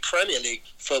be Premier League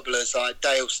footballers like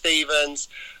Dale Stephens,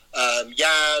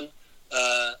 Jan,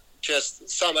 just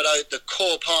some of those, the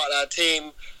core part of that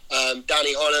team,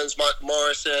 Danny Hollands, Michael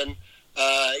Morrison.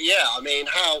 Yeah, I mean,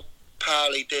 how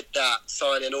Powley did that,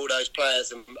 signing all those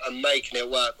players and making it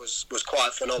work was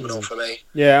quite phenomenal for me.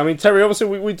 Yeah, I mean, Terry,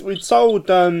 obviously we'd sold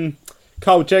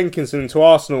Carl Jenkinson to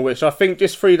Arsenal, which I think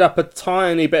just freed up a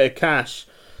tiny bit of cash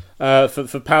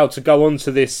for Powell to go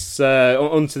onto this, I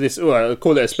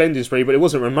call it a spending spree, but it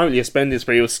wasn't remotely a spending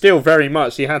spree. It was still very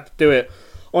much, he had to do it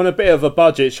on a bit of a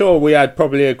budget. Sure, we had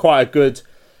probably quite a good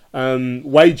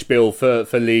wage bill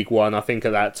for League One, I think,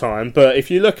 at that time. But if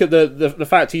you look at the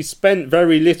fact he spent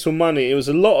very little money, it was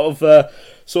a lot of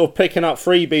sort of picking up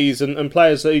freebies and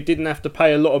players that he didn't have to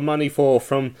pay a lot of money for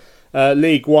from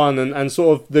League One and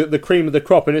sort of the cream of the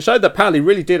crop. And it showed that Powley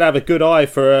really did have a good eye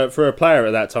for a player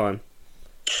at that time.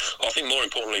 I think more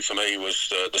importantly for me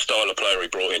was the style of player he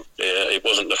brought in. It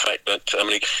wasn't the fact that, I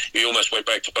mean, he almost went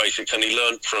back to basics, and he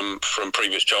learned from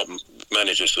previous Charlton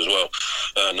managers as well,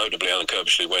 notably Alan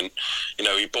Kirbishley, when, you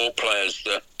know, he bought players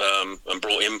that and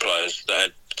brought in players that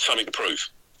had something to prove.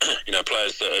 You know,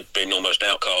 players that had been almost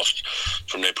outcast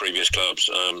from their previous clubs.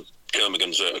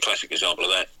 Kermigan's a classic example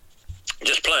of that.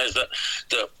 Just players that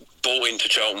bought into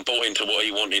Charlton, bought into what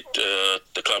he wanted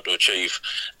the club to achieve,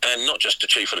 and not just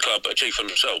achieve for the club, but achieve for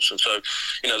themselves. And so,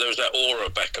 you know, there was that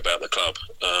aura back about the club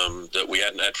that we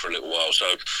hadn't had for a little while. So,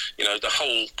 you know, the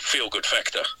whole feel-good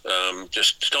factor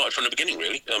just started from the beginning,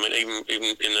 really. I mean,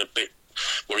 even in a bit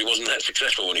where he wasn't that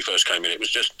successful when he first came in, it was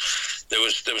just there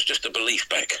was just a belief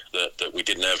back that we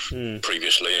didn't have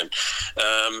previously, and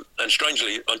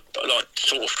strangely, I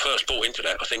sort of first bought into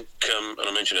that. I think, and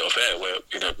I mentioned it off air, where,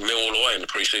 you know, Millwall away in the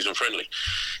pre-season friendly,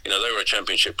 you know, they were a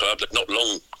Championship club that not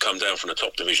long come down from the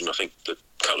top division. I think that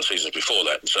couple of seasons before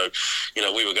that, and so, you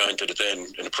know, we were going to the Den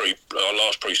in our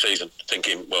last pre-season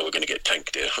thinking, well, we're going to get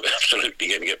tanked here. We're absolutely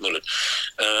going to get mullered,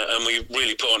 and we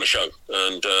really put on a show.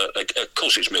 And of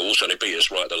course it's Millwall, so they beat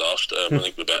us right at the last. I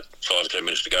think with about 5 or 10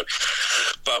 minutes to go,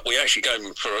 but we actually gave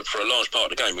them for a large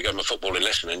part of the game. We gave them a footballing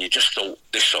lesson, and you just thought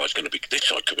this side could be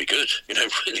good. You know,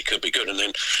 really could be good. And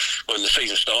then when the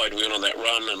season started, we went on that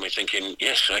run, and we're thinking,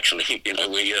 yes, actually, you know,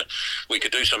 we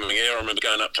could do something here. I remember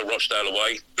going up to Rochdale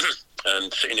away.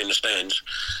 And sitting in the stands,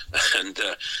 and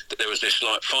there was this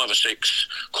like 5 or 6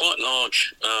 quite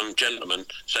large gentlemen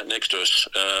sat next to us,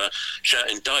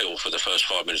 shouting Dale for the first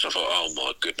 5 minutes. I thought, oh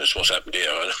my goodness, what's happened here?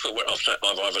 I've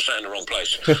either sat in the wrong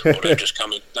place, or they've just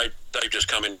come in. They've just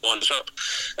come in, wind us up,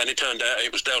 and it turned out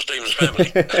it was Dale Stephens' family.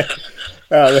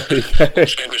 Oh, there you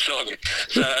go. So,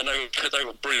 and they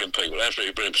were brilliant people,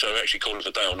 absolutely brilliant. So actually called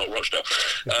it Dale, not Rochdale.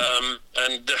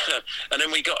 And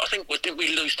then we got, I think, didn't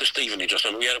we lose to Stevenage or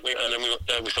something? And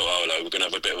then we thought, oh no, we're going to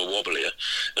have a bit of a wobble here.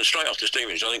 And straight after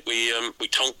Stevenage, I think we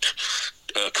tonked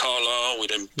Carlisle. We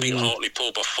then beat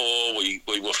Hartlepool by 4. We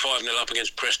were 5-0 up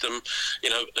against Preston. You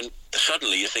know, and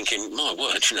suddenly you're thinking, my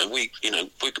word, you know,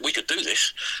 we could do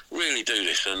this, really do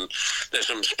this. And there's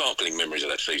some sparkling memories of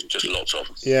that season, just lots of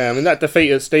them. Yeah, I mean, that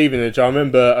defeat at Stevenage, I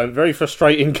remember a very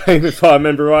frustrating game, if I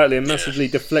remember rightly, a massively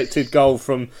deflected goal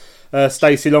from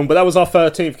Stacey Long. But that was our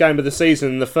 13th game of the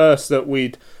season, the first that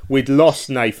we'd lost,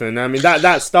 Nathan. I mean,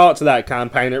 that start to that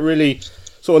campaign, it really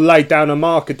sort of laid down a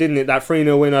marker, didn't it? That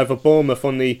 3-0 win over Bournemouth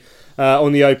on the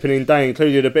opening day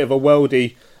included a bit of a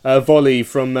worldy volley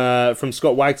from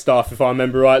Scott Wagstaff, if I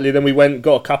remember rightly. Then we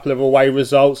got a couple of away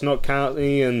results, Notts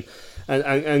County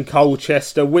and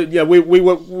Colchester. We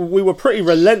were pretty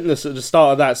relentless at the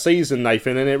start of that season,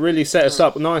 Nathan, and it really set us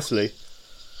up nicely.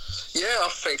 Yeah, I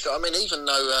think so. I mean, even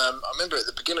though I remember at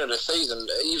the beginning of the season,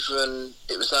 even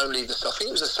it was only I think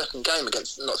it was the second game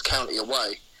against Notts County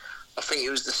away. I think it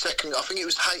was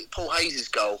Paul Hayes'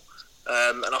 goal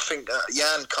And I think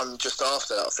Jan come just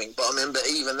after that, I think. But I remember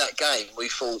even that game, we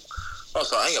thought, I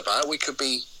was like, hang about, we could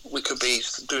be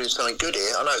doing something good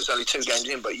here. I know it's only 2 games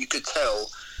in, but you could tell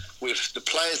with the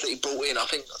players that he brought in. I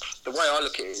think the way I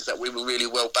look at it is that we were really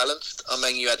well balanced. I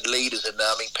mean, you had leaders in there.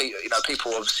 I mean,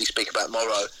 people obviously speak about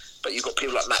Morrow, but you've got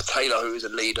people like Matt Taylor, who is a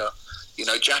leader. You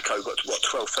know, Jacko got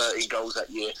 12, 13 goals that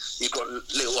year. You've got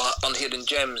little unhidden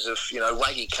gems of,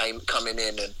 Waggy coming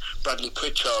in and Bradley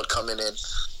Pritchard coming in.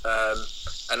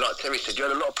 And like Terry said, you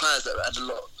had a lot of players that had a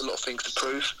lot of things to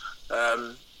prove.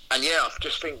 And yeah, I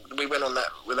just think we went on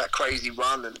that with that crazy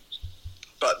run.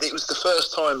 But it was the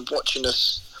first time watching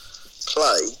us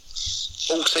play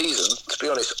all season. To be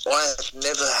honest, I have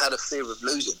never had a fear of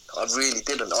losing. I really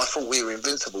didn't. I thought we were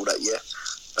invincible that year.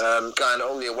 Going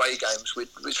all the away games, which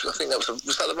I think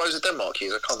was that the Rose of Denmark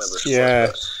years? I can't remember.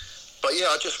 Yeah. But yeah,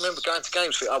 I just remember going to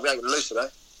games thinking, we ain't going to lose today.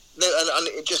 And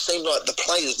it just seemed like the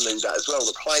players knew that as well.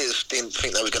 The players didn't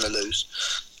think they were going to lose.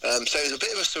 So it was a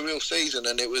bit of a surreal season,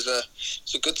 and it was a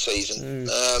good season.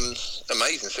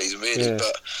 Amazing season, really. Yeah.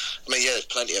 But I mean, there's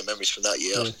plenty of memories from that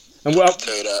year. Yeah. And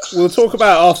we'll talk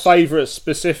about our favourite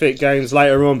specific games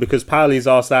later on, because Paoli's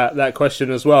asked that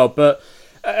question as well. But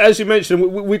as you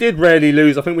mentioned, we did rarely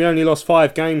lose. I think we only lost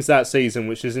 5 games that season,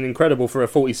 which is incredible for a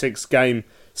 46-game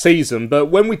season. But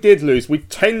when we did lose, we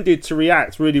tended to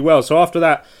react really well. So after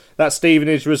that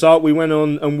Stevenage result, we went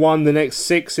on and won the next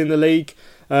 6 in the league.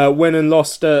 Went and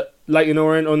lost at Leyton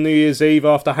Orient on New Year's Eve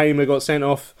after Hamer got sent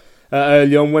off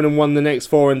early on. Went and won the next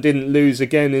 4 and didn't lose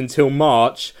again until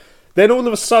March. Then all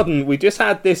of a sudden, we just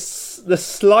had the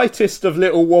slightest of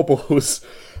little wobbles.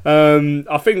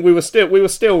 I think we were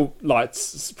still like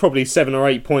probably 7 or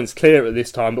 8 points clear at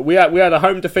this time. But we had a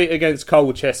home defeat against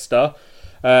Colchester,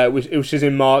 which is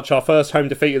in March, our first home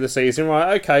defeat of the season.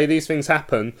 Right, okay, these things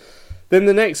happen. Then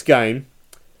the next game,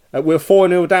 we're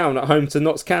 4-0 down at home to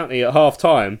Notts County at half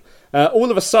time.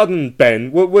 All of a sudden,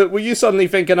 Ben, were you suddenly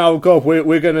thinking, oh God,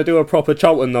 we're going to do a proper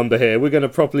Charlton number here? We're going to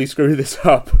properly screw this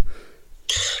up?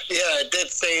 Yeah, it did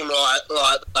seem like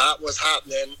that was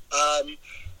happening.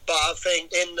 But I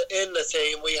think in the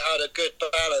team we had a good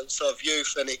balance of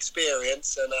youth and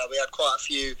experience, and we had quite a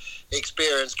few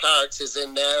experienced characters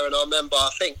in there. And I remember,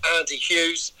 I think Andy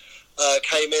Hughes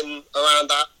came in around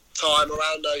that time,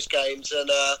 around those games, and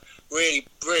really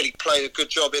played a good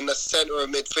job in the centre of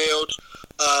midfield.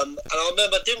 And I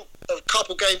remember a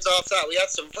couple games after that, we had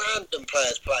some random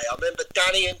players play. I remember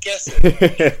Danny and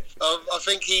Gesson. I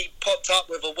think he popped up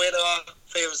with a winner. I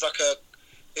think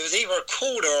it was either a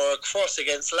corner or a cross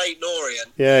against Leyton Orient.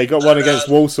 Yeah, he got one against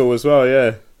Walsall as well,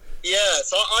 yeah. Yeah,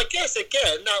 so I guess,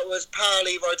 again, that was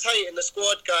Paoli rotating the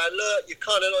squad, going, look, you're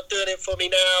kind of not doing it for me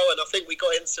now. And I think we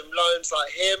got in some loans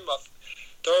like him. I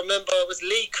don't remember, it was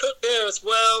Lee Cook there as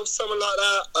well, someone like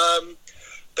that.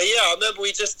 But yeah, I remember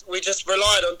we just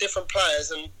relied on different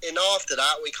players, and after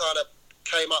that we kind of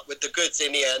came up with the goods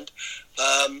in the end.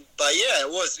 But yeah, it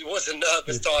was a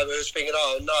nervous time. We was thinking,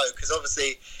 oh no, because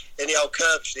obviously in the old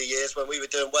Kirkcaldy years when we were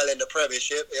doing well in the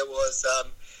Premiership, it was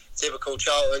typical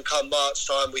Charlton. Come March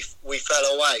time, we fell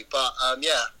away. But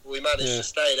yeah, we managed to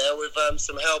stay there with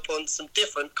some help on some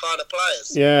different kind of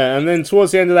players. Yeah, and then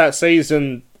towards the end of that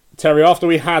season, Terry, after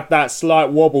we had that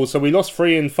slight wobble, so we lost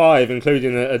 3 in 5,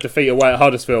 including a defeat away at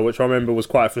Huddersfield, which I remember was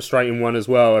quite a frustrating one as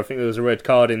well. I think there was a red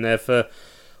card in there for,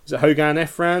 was it Hogan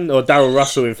Efran? Or Darryl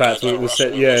Russell, in fact, was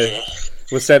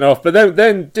sent off. But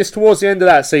then just towards the end of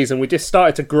that season, we just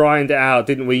started to grind it out,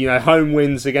 didn't we? You know, home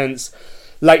wins against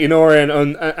Leyton Orient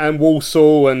and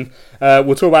Walsall, and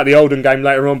we'll talk about the Oldham game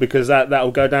later on, because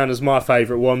that'll go down as my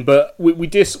favourite one. But we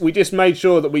just made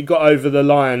sure that we got over the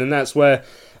line, and that's where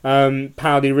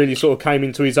Paoli really sort of came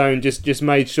into his own. Just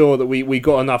made sure that we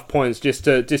got enough points just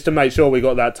to make sure we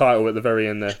got that title at the very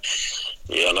end there.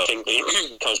 Yeah, and I think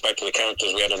it comes back to the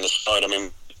characters we had on the side. I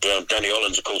mean, Danny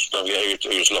Hollins, of course,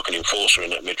 he was locking enforcer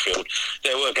in that midfield.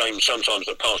 There were games sometimes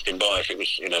that passed him by if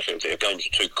the games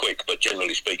were too quick, but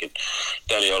generally speaking,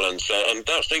 Danny Hollins and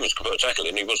Dale Stevens could put a tackle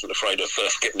in. He wasn't afraid of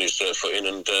getting his foot in,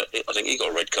 and I think he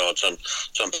got a red card some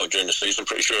point during the season. I'm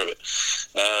pretty sure of it.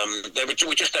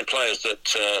 We just had players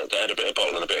that had a bit of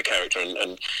bottle and a bit of character,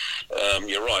 and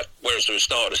you're right. Whereas at the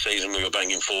start of the season we were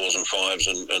banging 4s and 5s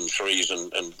and 3s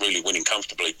and really winning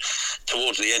comfortably.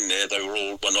 Towards the end there, they were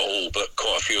all, well, not all, but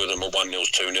quite a few of them were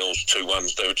 1-0s, 2-0s,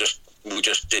 2-1s. We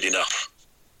just did enough.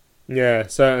 Yeah,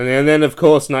 certainly. And then, of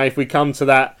course, now if we come to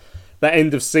that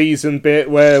end of season bit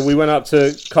where we went up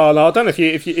to Carlisle. I don't know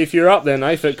if you're up there,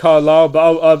 Nath, at Carlisle,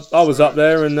 but I was up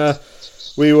there, and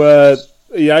we were.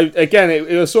 Again, it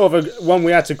was sort of one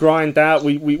we had to grind out.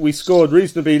 We scored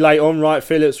reasonably late on. Wright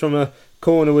Phillips from a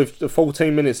corner with the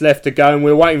 14 minutes left to go, and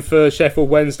we're waiting for Sheffield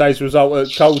Wednesday's result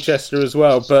at Colchester as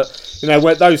well. But you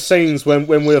know, those scenes when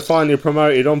we were finally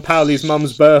promoted on Powley's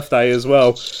mum's birthday as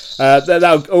well,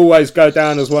 that'll always go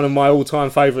down as one of my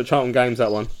all-time favourite Charlton games.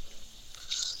 That one.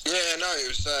 Yeah, no, it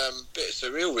was a bit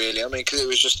surreal, really. I mean, because it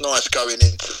was just nice going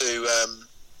into the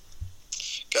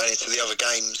other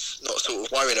games, not sort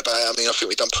of worrying about it. I mean, I think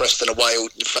we've done Preston away all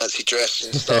in fancy dress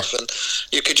and stuff, and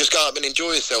you could just go up and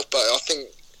enjoy yourself. But I think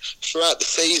throughout the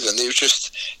season, it was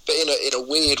just, but in a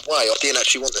weird way, I didn't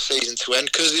actually want the season to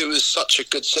end because it was such a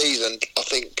good season. I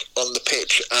think on the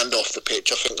pitch and off the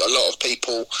pitch, I think a lot of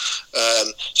people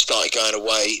started going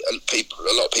away. A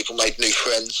lot of people made new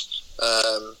friends,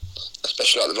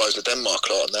 especially like the Rose of Denmark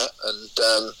lot and that. And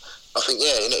I think,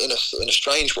 yeah, in a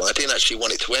strange way, I didn't actually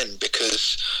want it to end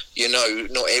because, you know,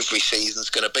 not every season's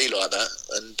going to be like that.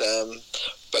 And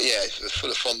but yeah, it was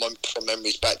full of fond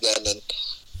memories back then. And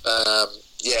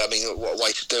yeah, I mean, what a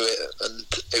way to do it. And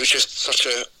it was just such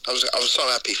a. I was so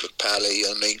happy for Powley.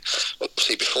 I mean,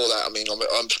 obviously before that, I mean,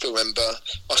 I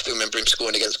still remember him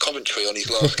scoring against Coventry on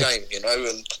his last game. You know,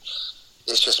 and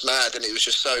it's just mad. And it was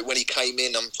just so, when he came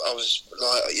in, I was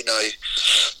like, you know,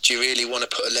 do you really want to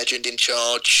put a legend in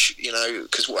charge? You know,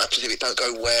 because what happens if it don't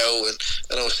go well? And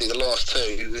obviously the last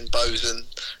two in Bowes and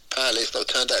Palace, not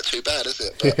turned out too bad, has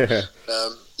it? But,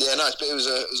 yeah, no, it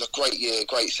was a great year,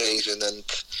 great season, and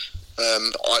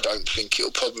I don't think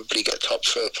it'll probably get topped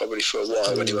for a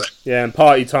while anyway. Yeah, and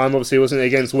party time obviously wasn't it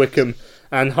against Wycombe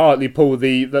and Hartlepool,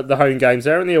 the home games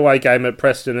there, and the away game at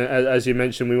Preston, as you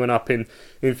mentioned, we went up in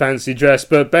fancy dress.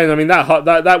 But Ben, I mean,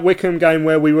 that Wycombe game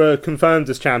where we were confirmed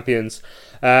as champions,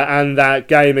 and that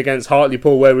game against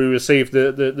Hartlepool where we received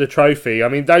the trophy. I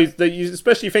mean, you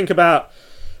especially think about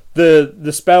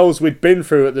the spells we'd been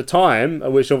through at the time,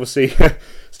 which obviously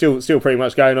still pretty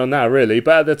much going on now, really.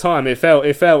 But at the time, it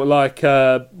felt like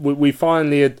we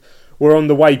finally were on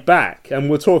the way back, and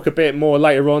we'll talk a bit more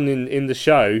later on in the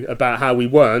show about how we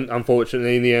weren't,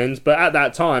 unfortunately, in the end. But at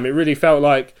that time, it really felt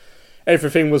like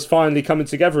everything was finally coming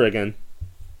together again.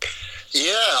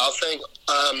 Yeah, I think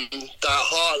that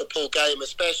Hartlepool game,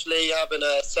 especially having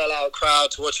a sellout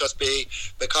crowd to watch us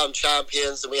become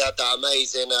champions, and we had that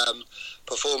amazing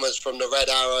performance from the Red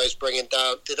Arrows, bringing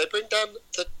down. Did they bring down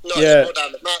they brought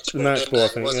down the match ball,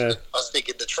 didn't they? I was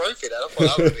thinking the trophy then. I thought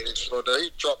that would have been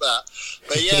extraordinary. Drop that.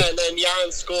 But yeah, and then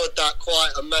Jan scored that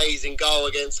quite amazing goal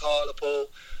against Hartlepool.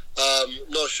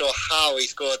 Not sure how he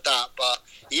scored that, but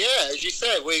yeah, as you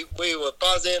said, we were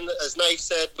buzzing. As Nath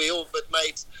said, we all had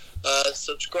made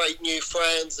such great new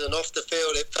friends, and off the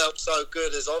field it felt so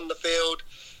good as on the field.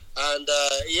 And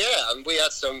yeah, and we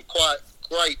had some quite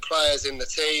great players in the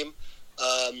team.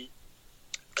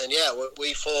 And yeah,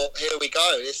 we thought, here we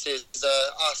go. This is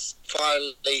us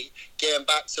finally getting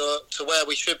back to where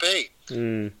we should be.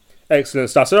 Excellent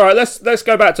stuff. So, all right, let's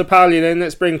go back to Powley then.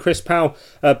 Let's bring Chris Powell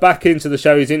back into the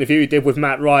show. His interview he did with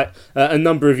Matt Wright a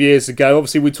number of years ago.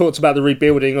 Obviously, we talked about the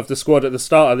rebuilding of the squad at the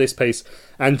start of this piece,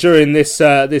 and during this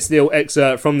little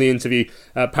excerpt from the interview,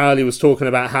 Powley was talking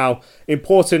about how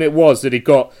important it was that he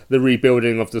got the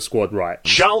rebuilding of the squad right.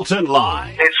 Charlton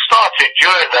Live. It started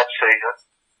during that season.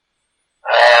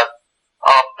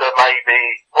 After maybe,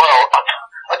 well,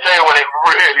 I tell you when it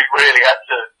really, really had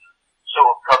to sort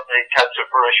of came to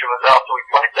fruition was after we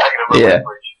played Dagenham at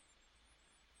Redbridge.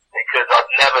 Because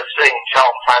I'd never seen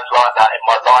Charlton fans like that in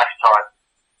my lifetime.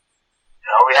 You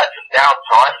know, we had some down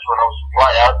times when I was a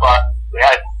player, but we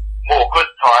had more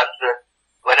good times, and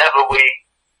whenever we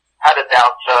had a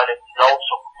downturn in results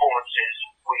or performances,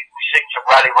 we seemed to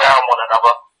rally round one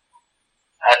another,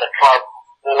 and the club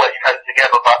always came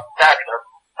together. But Dagenham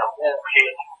and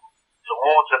walking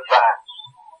towards the fans,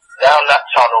 down that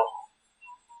tunnel,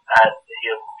 and the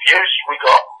abuse we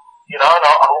got, you know, and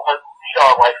I won't shy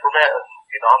away from it, and,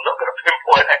 you know, I'm not going to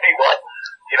pinpoint anyone.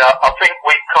 You know, I think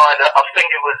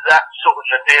it was that sort of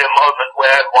nadir moment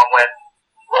where everyone went,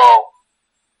 well,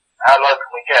 how low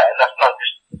can we get? And that's not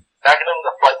just Dagenham,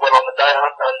 they played well on the day and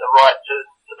earned the right to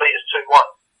beat us 2-1.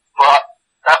 But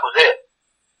that was it.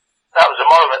 That was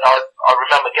a moment I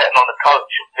remember getting on the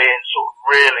coach and being sort of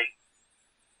really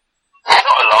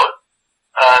not alone,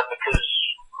 because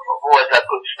I've always had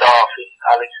good staff in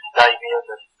Alex and Damien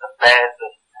and Ben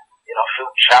and, you know,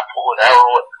 Phil Chappell and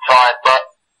Errol at the time, but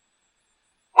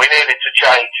we needed to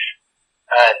change.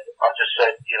 And I just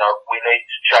said, you know, we need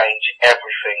to change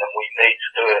everything, and we need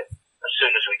to do it as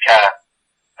soon as we can.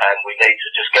 And we need to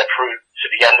just get through to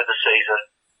the end of the season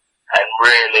and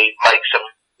really make some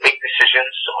big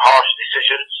decisions, some harsh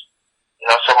decisions. You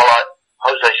know, someone like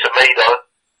Jose Semedo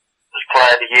was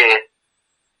Player of the Year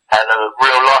and a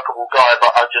real likeable guy,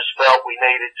 but I just felt we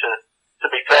needed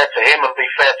to be fair to him and be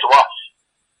fair to us.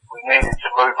 we needed to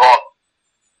move on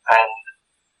and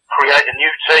create a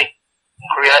new team,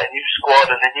 create a new squad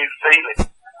and a new feeling.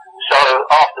 So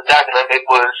after Dagenham, it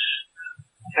was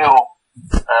Phil,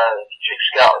 chief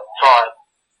scout at the time,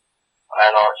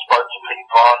 and I spoke to Pete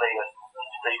Varney and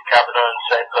Steve Kavanagh and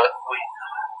said, look,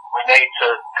 we need to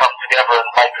come together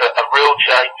and make a real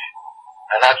change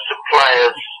and have some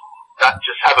players that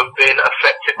just haven't been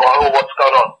affected by all what's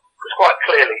gone on. Because quite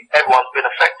clearly, everyone's been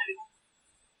affected.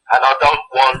 And I don't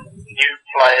want new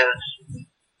players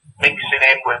mixing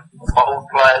in with old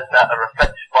players that are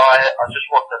affected by it. I just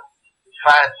want the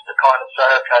fans to kind of say,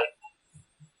 okay,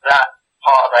 that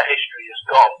part of our history is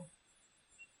gone.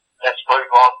 Let's move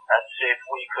on and see if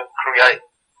we can create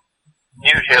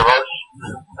new heroes,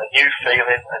 a new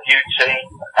feeling, a new team,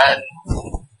 and,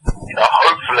 you know,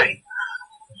 hopefully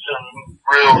some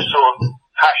real sort of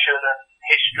passion and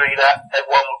history that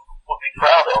everyone would be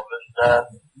proud of. And,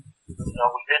 you know,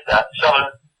 we did that. So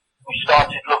we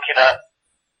started looking at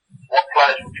what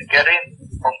players we could get in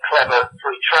on clever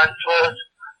free transfers.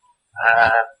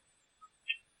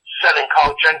 Selling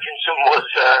Carl Jenkinson was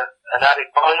an added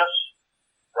bonus.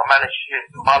 I managed to use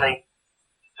the money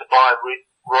to buy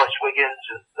Royce Wiggins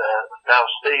and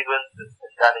Dale Stephens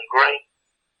and Danny Green.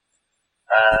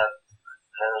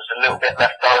 There was a little bit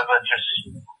left over, just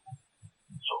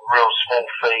sort of real small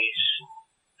fees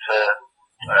for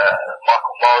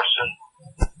Michael Morrison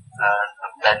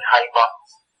and Ben Hamer.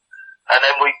 And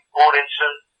then we brought in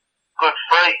some good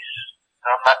frees.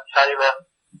 Matt Taylor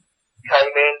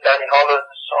came in, Danny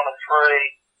Hollands on a free.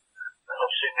 And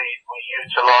obviously we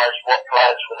utilised what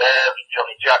players were there,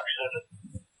 Johnny Jackson,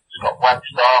 Scott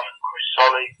Wagstaff, Chris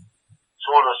Solly. So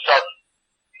all of a sudden,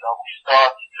 you know, we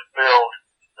started to build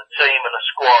a team and a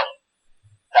squad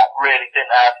that really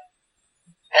didn't have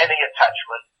any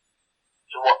attachment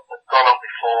to what had gone on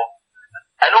before.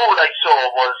 And all they saw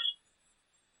was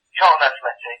Charlton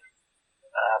Athletic,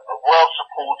 a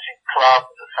well-supported club,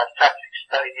 a fantastic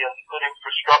stadium, good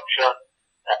infrastructure,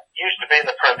 that used to be in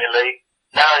the Premier League,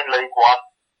 now in League One,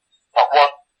 but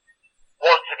want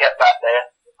to get back there.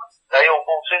 They all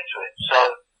bought into it. So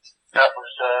that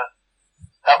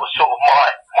was sort of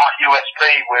my USP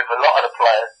with a lot of the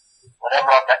players.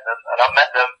 Whenever I met them, and I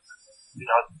met them, you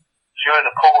know, during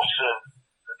the course of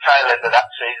the tail end of that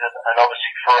season, and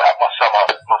obviously throughout my summer,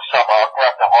 I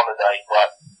grabbed a holiday, but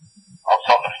I was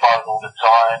on the phone all the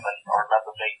time, and I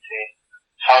remember meeting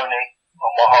Tony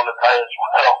on my holiday as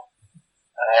well.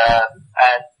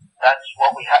 And that's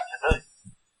what we had to do.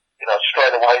 You know,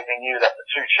 straight away we knew that the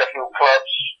two Sheffield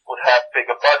clubs would have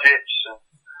bigger budgets and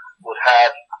would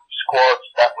have squads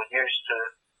that were used to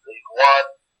League One.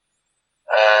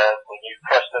 We knew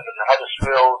Preston and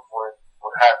Huddersfield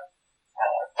would have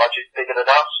budgets bigger than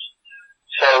us.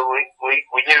 So we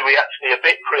knew we had to be a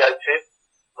bit creative,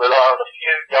 rely on a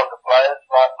few younger players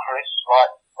like Chris,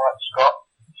 like Scott,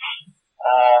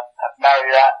 and marry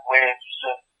that with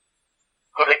some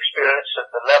good experience at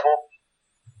the level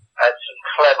and some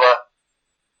clever,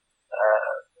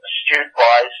 astute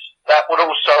buys that would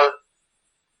also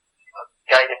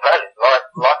gain in value,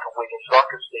 like a Wiggins,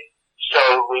 like a Steve. So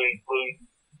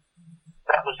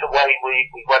that was the way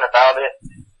we went about it,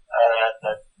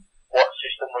 and what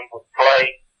system we would play,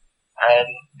 and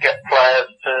get players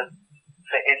to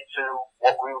fit into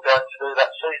what we were going to do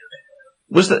that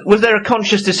season. Was there a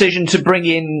conscious decision to bring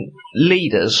in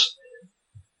leaders?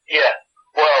 Yeah,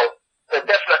 well, there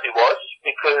definitely was,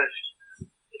 because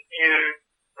if you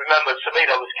remember,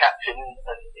 Semedo was captain,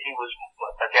 and he was,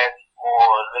 again, more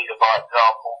a leader by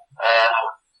example.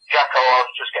 Jacko, I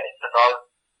was just getting to know.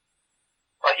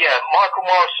 But yeah, Michael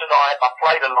Morrison I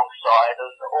played alongside,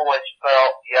 and always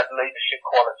felt he had leadership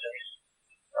qualities,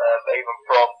 even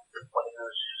from when he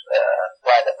was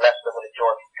playing at Leicester, when he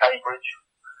joined from Cambridge.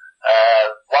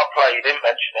 One player you didn't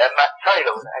mention there, Matt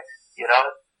Taylor was next, you know.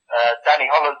 Danny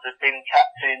Hollands had been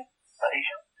captain, but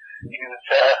he was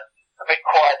a bit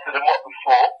quieter than what we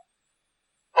thought.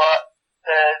 But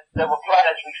there were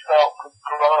players we felt could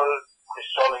grow. Chris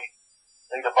Solly,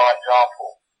 leader by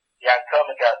example. Jan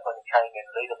Kermigat, when he came in,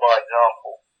 leader by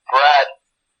example. Brad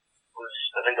was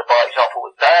the leader by example.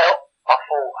 With Dale, I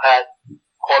thought had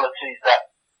qualities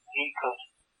that he could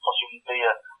possibly be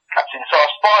a captain. So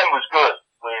our spine was good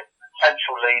with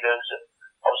potential leaders, and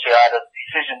obviously I had a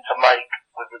decision to make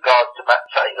with regards to Matt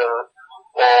Taylor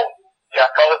or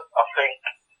Jacko. I think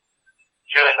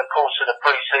during the course of the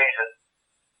pre-season,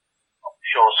 I'm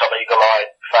sure some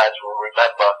eagle-eyed fans will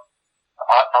remember,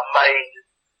 I made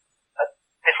a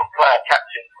different player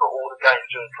captain for all the games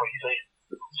during pre-season.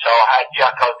 So I had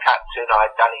Jacko captain, I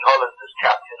had Danny Hollands as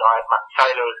captain, I had Matt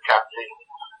Taylor as captain,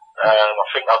 I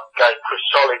think I gave Chris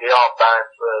Solly the armband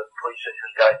for the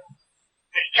pre-season game.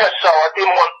 It's just so I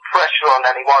didn't want pressure on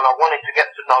anyone. I wanted to get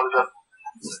to know them.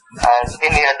 And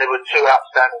in the end, there were two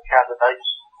outstanding candidates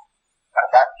at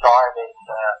that time in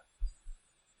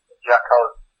Jacko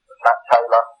and Matt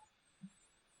Taylor.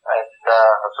 And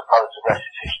I suppose the rest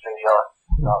is history.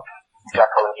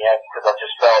 Jacko in the end, because I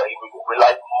just felt he would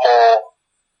relate more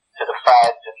to the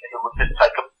fans and it would just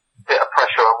take a bit of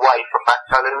pressure away from Matt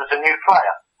Taylor, who was a new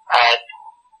player. And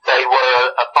they were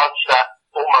a bunch that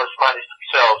almost managed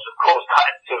themselves. Of course, I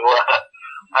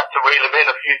had to reel them in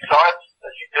a few times,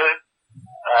 as you do,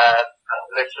 and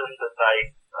listened, and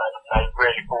they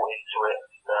really bought into it.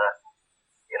 And,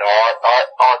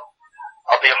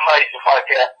 I'd be amazed if I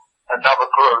get another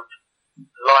group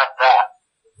like that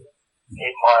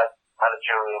in my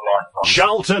managerial lifetime.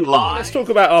 Charlton Live. Let's talk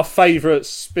about our favourite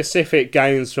specific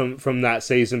games from that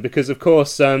season, because of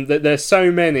course there's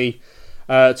so many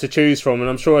to choose from, and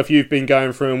I'm sure if you've been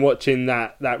going through and watching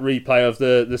that replay of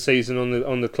the season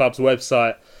on the club's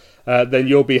website, then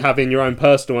you'll be having your own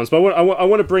personal ones. But I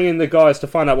want to bring in the guys to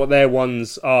find out what their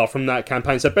ones are from that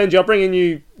campaign. So Benji, I'll bring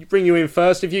you in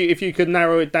first. If you could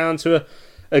narrow it down to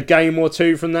a game or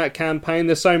two from that campaign,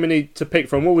 there's so many to pick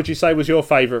from. What would you say was your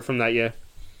favourite from that year?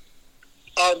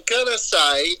 I'm going to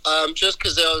say, just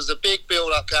because there was a big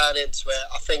build-up going into it,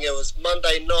 I think it was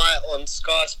Monday night on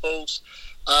Sky Sports,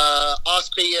 us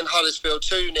beating Huddersfield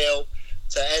 2-0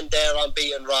 to end their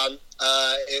unbeaten run.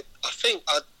 I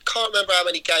can't remember how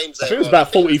many games there were. I think it was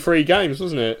about 43 games,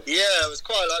 wasn't it? Yeah, it was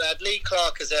quite a lot. They had Lee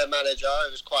Clark as their manager.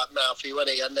 It was quite mouthy,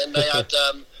 wasn't he? And then they had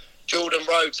Jordan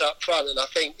Rhodes up front, and I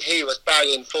think he was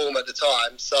banging form at the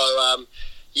time. So,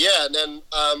 and then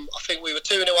I think we were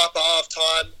 2-0 up at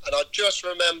half-time, and I just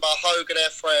remember Hogan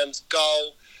Ephraim's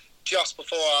goal just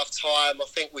before half-time. I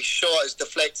think we shot as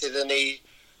deflected, and he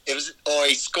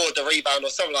scored the rebound or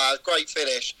something like that. Great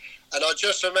finish. And I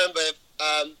just remember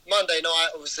Monday night,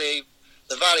 obviously,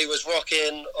 the Valley was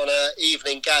rocking on an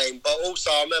evening game, but also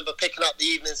I remember picking up the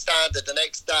Evening Standard the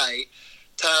next day,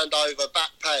 turned over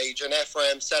back page, and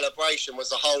Ephraim's celebration was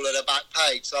the whole of the back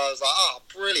page. So I was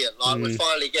like, brilliant. We're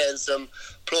finally getting some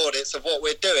plaudits of what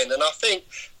we're doing. And I think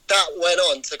that went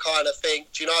on to kind of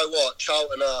think, do you know what,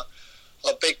 Charlton are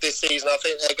big this season. I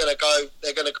think they're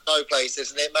going to go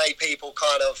places, and it made people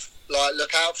kind of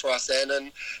look out for us then.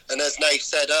 And as Nath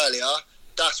said earlier,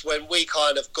 that's when we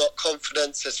kind of got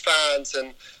confidence as fans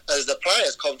and as the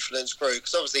players' confidence grew,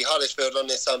 because obviously Huddersfield on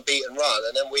this unbeaten run,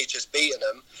 and then we just beaten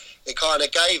them. It kind of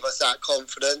gave us that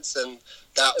confidence and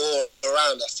that awe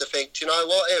around us to think, do you know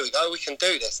what, here we go, we can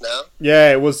do this now.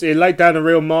 Yeah, it laid down a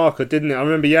real marker, didn't it? I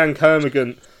remember Jan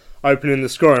Kermigan opening the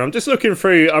score, and I'm just looking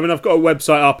through. I mean, I've got a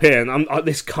website up here, and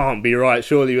this can't be right,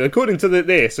 surely. According to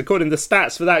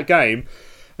stats for that game,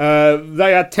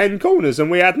 they had 10 corners and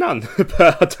we had none.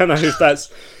 But I don't know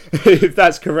if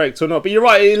that's correct or not. But you're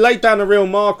right, it laid down a real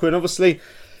marker, and obviously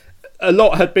a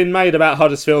lot had been made about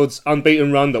Huddersfield's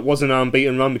unbeaten run that wasn't an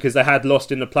unbeaten run because they had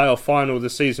lost in the playoff final the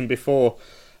season before.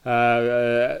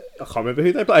 I can't remember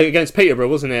who they played against, Peterborough,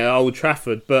 wasn't it, at Old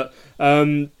Trafford? But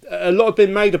a lot had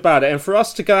been made about it, and for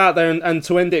us to go out there and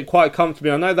to end it quite comfortably.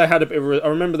 I know they had I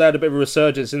remember they had a bit of a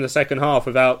resurgence in the second half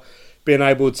without being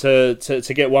able to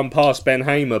get one past Ben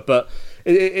Hamer, but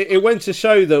it went to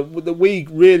show that we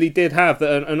really did have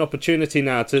an opportunity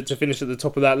now to finish at the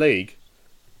top of that league.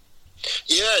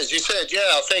 Yeah, as you said,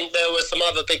 I think there were some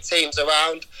other big teams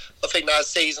around. I think that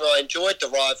season I enjoyed the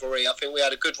rivalry. I think we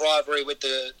had a good rivalry with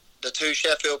the two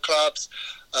Sheffield clubs,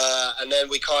 and then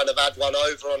we kind of had one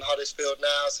over on Huddersfield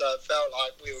now, so it felt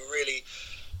like we were really,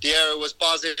 the era was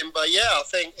buzzing. But I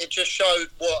think it just showed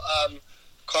what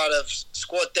kind of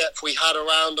squad depth we had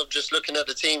around. Of just looking at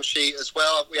the team sheet as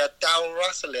well, we had Darryl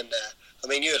Russell in there. I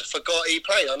mean, you had forgot he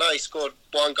played. I know he scored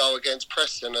one goal against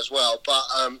Preston as well, but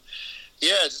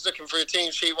just looking through a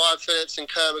team sheet, Wyatt Phillips and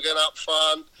Kermigan up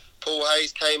front, Paul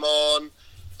Hayes came on,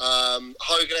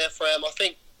 Hogan Ephraim. I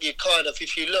think you kind of,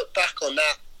 if you look back on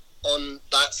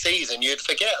that season, you'd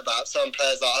forget about some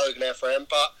players like Hogan Ephraim,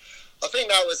 but I think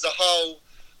that was the whole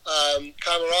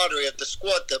camaraderie of the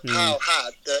squad that Powell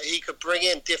had, that he could bring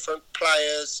in different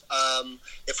players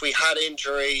if we had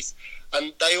injuries,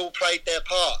 and they all played their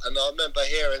part. And I remember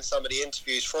hearing some of the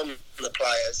interviews from the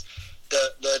players,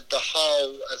 the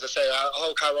whole, as I say, the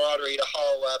whole camaraderie, the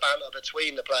whole banter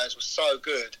between the players was so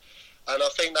good. And I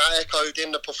think that echoed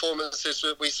in the performances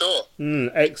that we saw.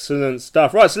 Excellent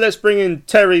stuff. Right, so let's bring in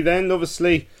Terry then.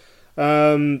 Obviously,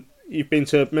 you've been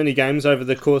to many games over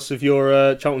the course of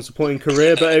your Charlton supporting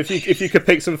career, but if you could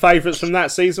pick some favourites from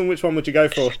that season, which one would you go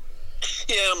for?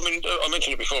 Yeah, I mean, I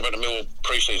mentioned it before about the Millwall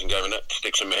pre-season game, and that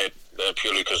sticks in my head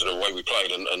purely because of the way we played,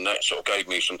 and that sort of gave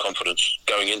me some confidence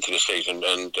going into the season.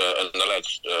 And the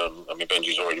lads, I mean,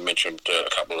 Benji's already mentioned a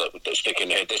couple that stick in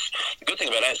the head. The good thing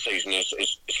about that season is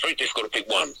it's very difficult to pick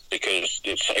one because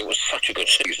it was such a good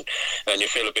season, and you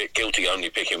feel a bit guilty only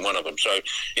picking one of them. So,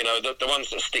 you know, the ones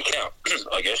that stick out,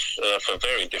 I guess, for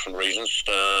varying different reasons.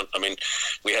 I mean,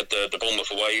 we had the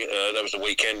Bournemouth away. That was the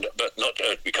weekend, but not.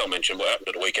 We can't mention what happened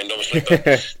at the weekend, obviously. But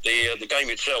the game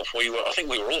itself, I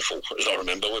think we were awful, as I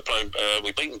remember. We're playing.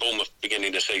 We beaten Bournemouth beginning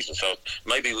of the season, so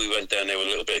maybe we went down there with a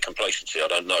little bit of complacency. I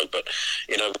don't know, but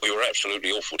you know, we were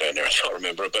absolutely awful down there, as I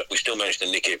remember. But we still managed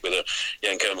to nick it with a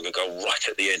Jan Kermigan goal right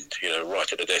at the end. You know, right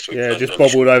at the death. Just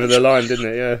bobbled over the line,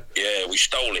 didn't it? Yeah. Yeah, we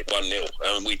stole it 1-0,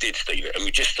 and we did steal it, and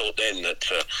we just thought then that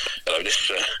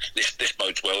this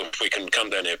bodes well if we can come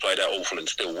down here, play that awful, and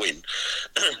still win.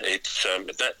 It's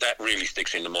that really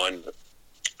sticks in the mind.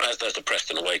 As does the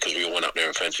Preston away, because we all went up there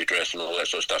in fancy dress and all that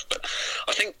sort of stuff. But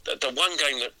I think the one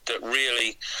game that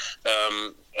really,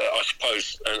 I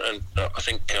suppose, and I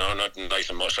think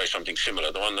Nathan might say something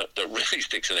similar, the one that really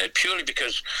sticks in the head, purely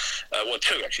because,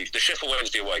 two actually, the Sheffield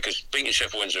Wednesday away, because beating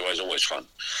Sheffield Wednesday away is always fun,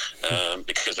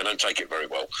 because they don't take it very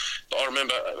well. But I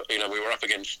remember, you know, we were up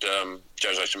against Jose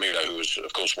Semedo, who was,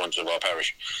 of course, once of our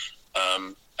parish.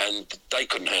 And they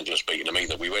couldn't handle us beating them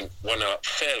either. We went 1-0 up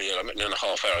fairly early, in a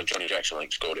half hour. Johnny Jackson, I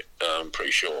think, scored it, pretty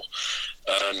sure.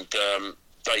 And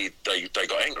they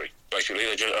got angry. Basically,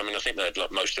 I think they had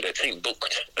like most of their team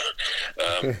booked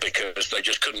because they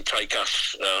just couldn't take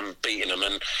us beating them.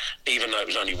 And even though it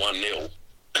was only 1-0,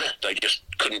 they just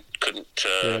couldn't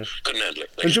handle it.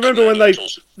 And do you remember when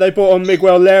they brought on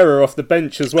Miguel Lera off the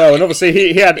bench as well? And obviously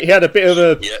he had a bit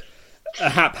of a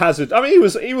haphazard. I mean,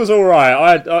 he was all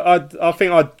right. I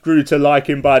think I grew to like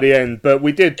him by the end, but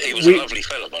we did. He was a lovely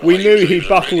fella, by the way. We knew he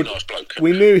buckled. Really nice bloke.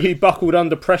 We knew he buckled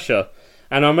under pressure.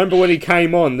 And I remember when he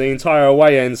came on, the entire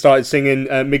away end started singing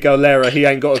Miguel Lera, "He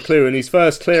Ain't Got a Clue." And his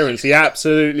first clearance, he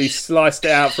absolutely sliced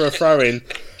it out for a throw-in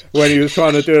when he was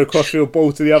trying to do a crossfield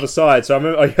ball to the other side. So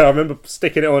I remember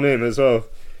sticking it on him as well.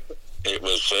 It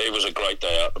was a great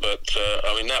day out, but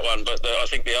I mean that one. But I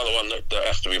think the other one that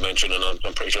has to be mentioned, and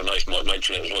I'm pretty sure Nathan might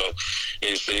mention it as well,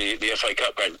 is the FA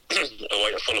Cup game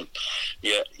away at Fulham.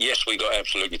 Yeah, yes, we got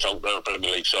absolutely tonked down a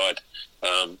Premier League side.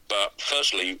 But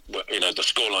firstly, you know, the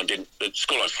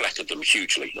scoreline flattered them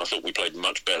hugely. I thought we played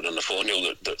much better than the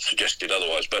 4-0 that suggested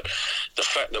otherwise. But the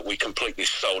fact that we completely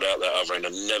sold out that other end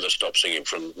and never stopped singing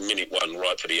from minute one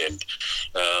right to the end.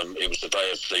 It was the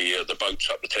day of the boats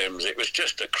up the Thames. It was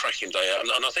just a cracking day out.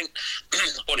 And I think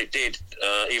what it did,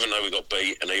 even though we got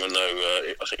beat, and even though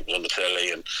I think it was on the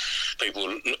telly, and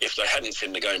people, if they hadn't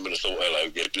seen the game, would have thought,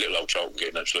 hello, little old Charlton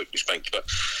getting absolutely spanked. But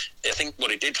I think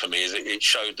what it did for me is it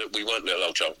showed that we weren't little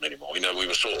old Charlton anymore. You know, we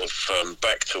were sort of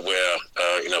back to where,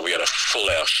 you know, we had a full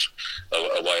house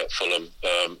away at Fulham.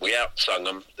 We outsung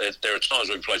them. There are times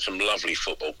when we played some lovely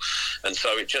football. And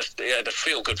so it had a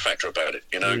feel-good factor about it,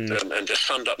 you know, and just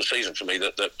summed up the season for me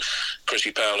that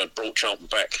Chrissy Powell had brought Charlton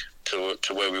back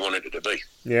to where we wanted it to be.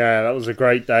 Yeah, that was a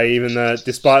great day, even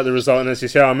despite the result. And as you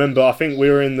say, I think we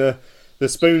were in the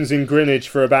Spoons in Greenwich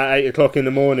for about 8 o'clock in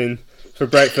the morning for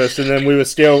breakfast, and then we were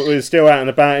still out and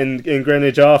about in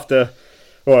Greenwich after,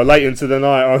 or late into the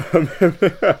night.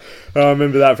 I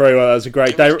remember that very well. That was a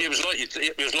great day. It was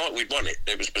like we'd won it.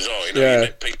 It was bizarre. You know, you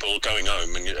met people going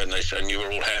home, and you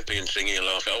were all happy and singing and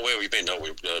laughing. Oh, where have we been? Oh,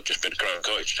 we've just been to Craven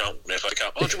Cottage, Charlton, FA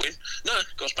Cup. Oh, did you win? No,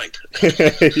 got spanked.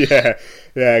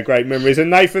 yeah, great memories.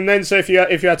 And Nathan, then, so if you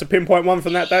had to pinpoint one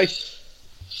from that day.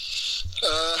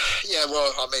 Yeah,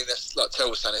 well, I mean, like Tel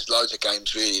was saying, there's loads of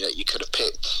games really that you could have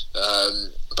picked.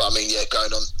 But I mean, yeah,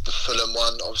 going on the Fulham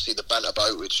one, obviously the banter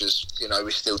boat, which was, you know, we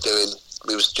was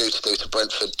due to do to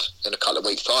Brentford in a couple of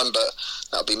weeks' time, but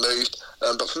that'll be moved.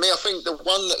 But for me, I think the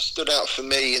one that stood out for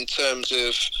me in terms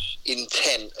of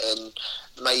intent and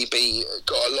maybe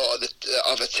got a lot of the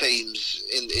other teams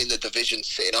in the division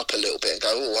sitting up a little bit and go,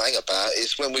 oh, hang about,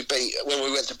 is when we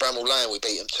went to Bramall Lane, we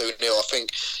beat them 2-0. I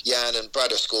think Jan and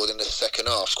Brad scored in the second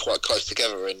half, quite close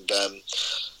together, and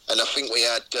I think we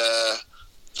had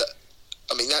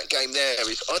that game there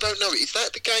is, I don't know, is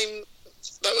that the game?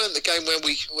 That wasn't the game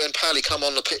when Pally come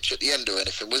on the pitch at the end or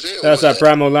anything, was it? That's at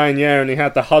Bramall Lane, yeah, and he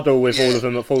had the huddle with all of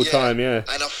them at full time, yeah.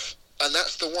 And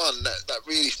that's the one that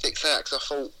really sticks out, because I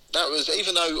thought that was,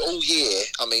 even though all year,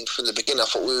 I mean, from the beginning, I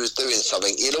thought we was doing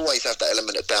something, you'd always have that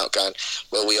element of doubt going,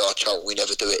 well, we are Charlton, we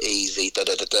never do it easy,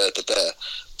 da-da-da-da-da-da.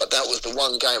 But that was the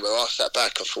one game where I sat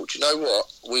back and thought, you know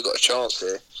what, we got a chance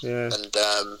here. Yeah.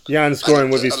 And Jan scoring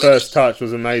with his first touch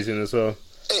was amazing as well.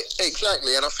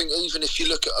 Exactly, and I think even if you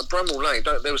look at Bramall Lane,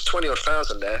 there was 20 odd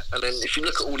thousand there, and then if you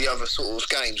look at all the other sort of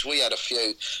games, we had a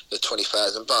few, the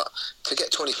 20,000, but to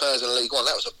get 20,000 in League One,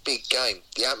 that was a big game.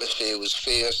 The atmosphere was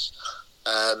fierce,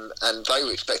 and they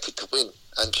were expected to win.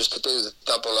 And just to do the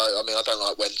double, I mean, I don't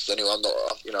like Wednesday anyway. I'm not,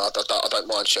 I don't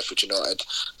mind Sheffield United,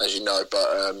 as you know, but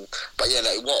yeah,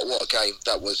 what a game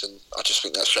that was, and I just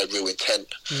think that showed real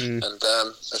intent, and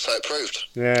so it proved.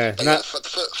 Yeah,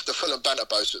 the Fulham banter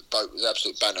boat was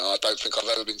absolute banter. I don't think I've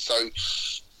ever been so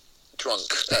drunk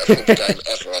at a football game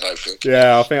ever. I don't think.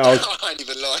 Yeah, I think I ain't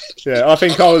even lying. Yeah, I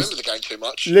think I was remember the game too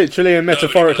much. Literally and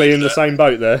metaphorically in the same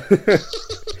boat there.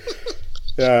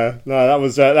 Yeah, no,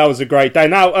 that was a great day.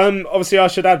 Now, obviously, I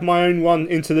should add my own one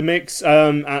into the mix,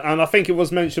 and I think it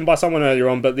was mentioned by someone earlier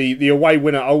on, but the away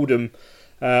win at Oldham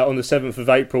on the 7th of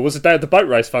April was the day of the boat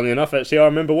race. Funnily enough, actually, I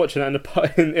remember watching that in the pub.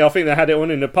 I think they had it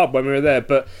on in the pub when we were there,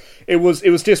 but it was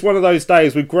just one of those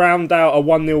days. We ground out a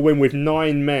 1-0 win with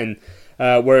 9 men.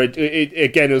 Where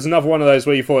it was another one of those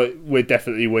where you thought we're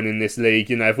definitely winning this league.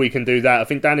 You know, if we can do that. I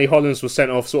think Danny Hollins was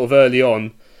sent off sort of early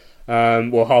on.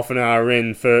 Half an hour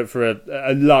in for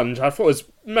a lunge. I thought it was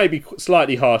maybe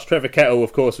slightly harsh. Trevor Kettle,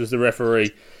 of course, was the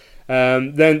referee.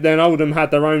 Then Oldham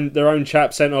had their own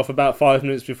chap sent off about 5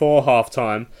 minutes before half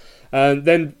time.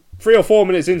 Then 3 or 4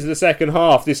 minutes into the second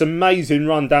half, this amazing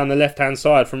run down the left hand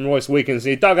side from Royce Wiggins.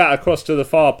 He dug out across to the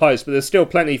far post, but there's still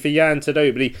plenty for Jan to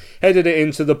do. But he headed it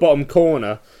into the bottom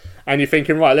corner. And you're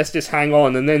thinking, right, let's just hang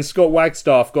on. And then Scott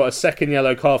Wagstaff got a second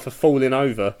yellow card for falling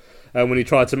over. When he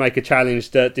tried to make a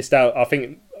challenge just out, I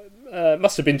think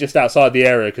must have been just outside the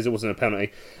area because it wasn't a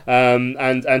penalty,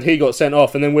 and he got sent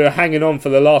off, and then we were hanging on for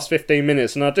the last 15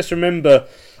 minutes, and I just remember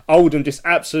Oldham just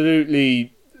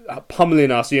absolutely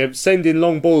pummeling us, sending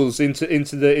long balls into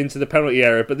the penalty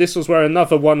area. But this was where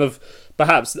another one of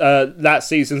perhaps that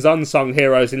season's unsung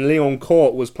heroes in Leon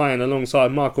Court was playing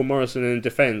alongside Michael Morrison in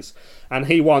defence, and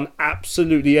he won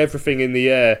absolutely everything in the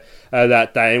air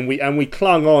that day, and we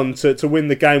clung on to win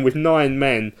the game with 9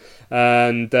 men,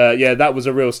 and that was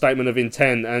a real statement of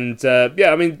intent. And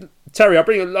I mean, Terry,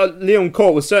 Leon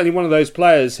Court was certainly one of those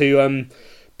players who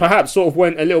perhaps sort of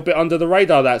went a little bit under the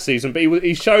radar that season, but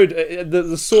he showed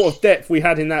the sort of depth we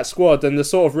had in that squad and the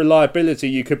sort of reliability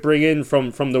you could bring in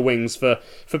from the wings for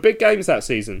big games that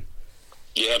season.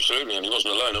 Yeah, absolutely, and he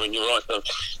wasn't alone. I mean, you're right.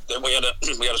 Then we had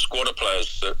a squad of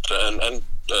players that, and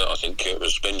I think it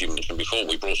was Benji mentioned before.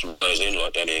 We brought some players in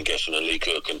like Danny Gesson and Lee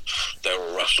Cook and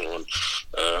Darryl Russell and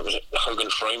was it Hogan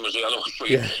Frame was the other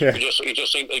one. He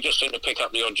just seemed to pick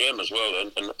up the odd gem as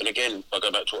well. And again, I go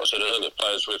back to what I said earlier: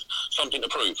 players with something to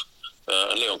prove.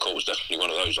 And Leon Court was definitely one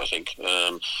of those, I think.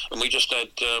 And we just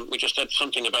had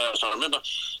something about us. I remember.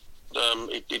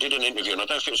 He did an interview, and I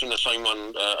don't think it was in the same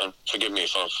one, and forgive me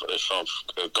if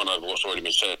I've gone over what's already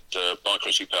been said by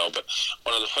Chrissy Powell, but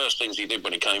one of the first things he did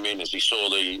when he came in is he saw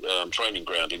the training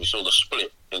ground, and he saw the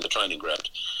split in the training ground,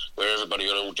 where everybody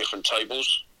had all different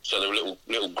tables, so there were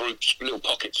little groups, little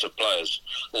pockets of players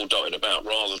all dotted about,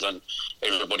 rather than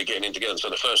everybody getting in together. So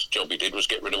the first job he did was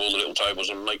get rid of all the little tables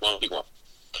and make one big one.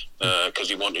 Because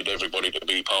he wanted everybody to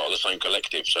be part of the same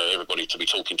collective, so everybody to be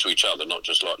talking to each other, not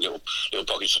just like little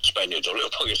pockets of Spaniards or little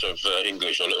pockets of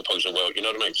English or little pockets of Welsh, you know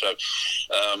what I mean? So,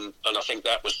 and I think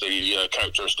that was the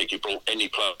characteristic he brought. Any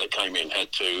player that came in had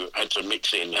to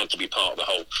mix in, had to be part of the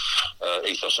whole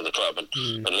ethos of the club,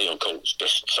 and Leon Court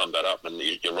just summed that up. And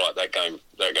you're right, that game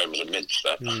was immense.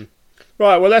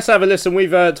 Right, well, let's have a listen.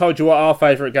 We've told you what our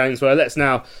favourite games were. Let's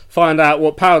now find out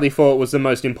what Powley thought was the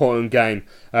most important game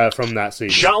from that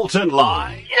season. Charlton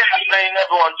Live. Yeah, I mean,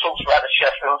 everyone talks about the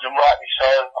Sheffield, and rightly so.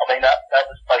 I mean, that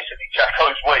was basically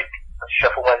Jacko's week.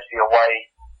 Sheffield Wednesday away,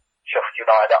 Sheffield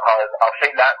United at home. I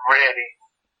think that really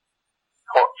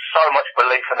put so much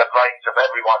belief in the veins of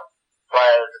everyone,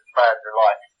 players and fans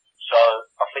alike. So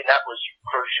I think that was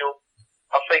crucial.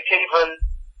 I think even,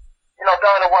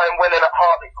 going away and winning at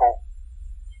Hartlepool,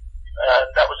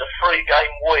 that was a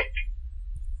 3-game week.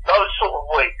 Those sort of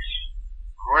weeks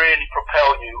really propel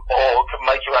you, or can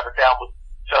make you have a downward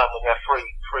turn when you have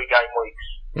 3-game weeks.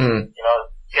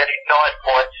 Getting 9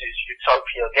 points is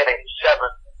utopia. Getting 7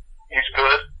 is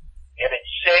good. Getting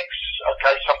 6,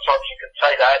 okay, sometimes you can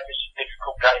say that it's a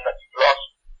difficult game that you've lost.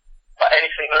 But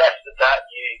anything less than that,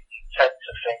 you tend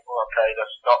to think, well, okay,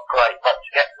 that's not great. But to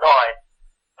get 9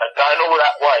 and going all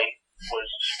that way was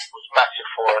massive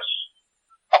for us.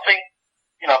 I think,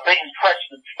 beating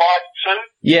Preston 5-2.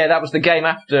 Yeah, that was the game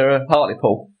after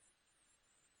Hartlepool.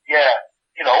 Yeah,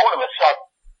 all of a sudden,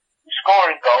 we're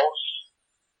scoring goals.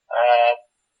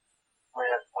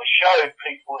 We're showing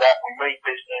people that we mean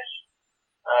business.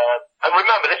 And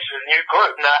remember, this is a new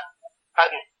group that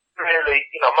hadn't really,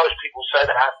 most people say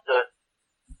they have to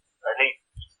They need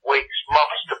weeks,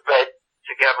 months to bed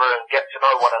together and get to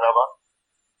know one another.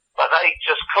 But they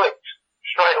just clicked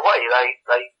straight away.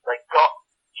 They got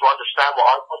to understand what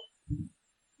I was.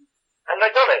 And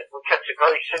they done it. We kept it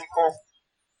very simple.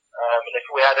 And if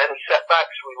we had any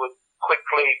setbacks, we would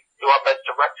quickly do our best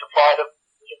to rectify them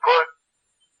as a group.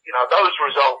 You know, those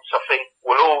results, I think,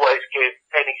 will always give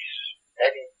any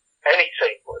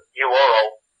team, new or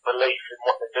old, belief in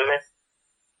what they're doing.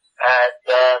 And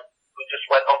we just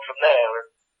went on from there. And,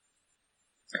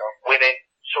 you know, winning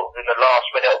sort of in the last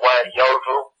minute away at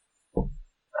Yeovil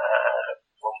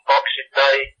on Boxing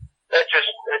Day. They're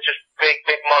just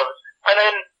big moments. And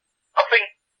then I think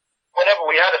whenever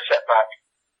we had a setback,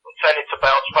 we tended to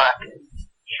bounce back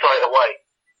straight away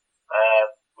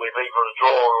with either a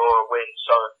draw or a win.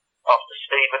 So after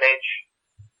Stevenage,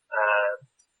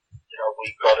 you know, we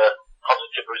got a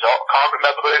positive result. I can't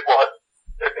remember who it was,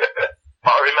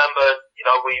 but I remember, you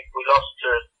know, we lost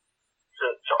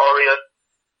to Orient.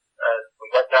 We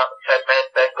went down to 10 men,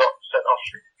 then got sent off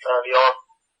early on,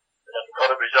 and then we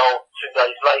got a result 2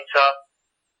 days later.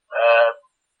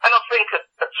 And I think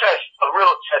a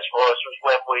real test for us was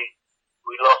when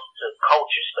we lost to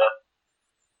Colchester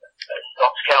at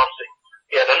Notts County.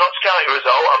 Yeah, the Notts County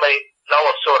result, I mean, no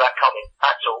one saw that coming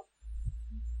at all.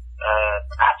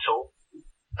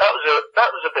 That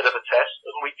was a bit of a test,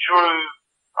 and we drew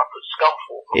up at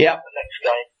Scunthorpe the next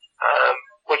game,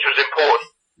 which was important.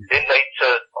 I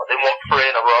didn't want 3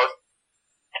 in a row,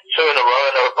 2 in a row,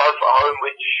 and they were both at home,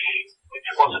 which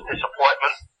was a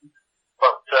disappointment.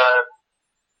 But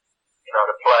you know,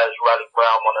 the players rallied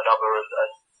round one another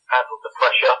and handled the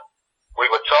pressure. We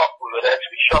were top, we were there to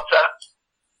be shot at,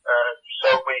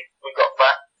 so we got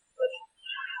back and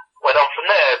went on from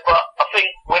there. But I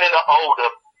think winning at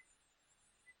Oldham,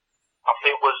 I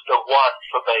think was the one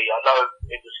for me. I know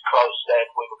it was close then,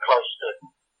 we were close to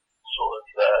sort of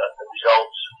the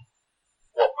results,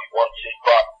 what we wanted,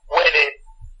 but winning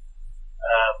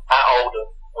at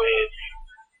Oldham with,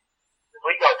 if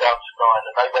we go down to 9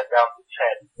 and they went down to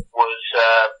 10, was,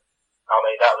 I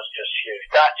mean, that was just huge.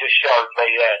 That just showed me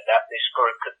then that this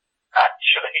group could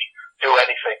actually do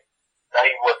anything.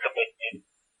 They were committed.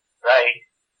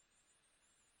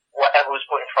 Whatever was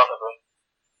put in front of them,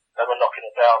 they were knocking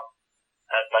it down,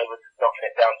 and they were knocking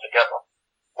it down together.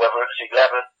 Whether it was 11,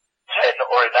 10,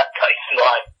 or in that case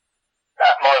 9,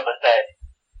 that moment then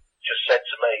just said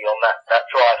to me on that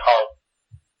drive home,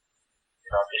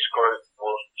 you know, this group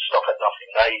will stop at nothing.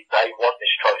 They want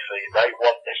this trophy. They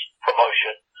want this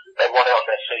promotion. They want it on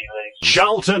their CVs.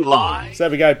 Charlton Live. So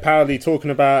there we go, Paoli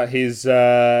talking about his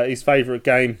favourite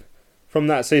game from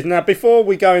that season. Now, before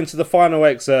we go into the final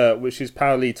excerpt, which is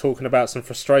Paoli talking about some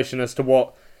frustration as to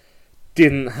what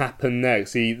didn't happen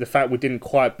next, the fact we didn't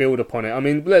quite build upon it. I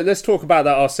mean, let's talk about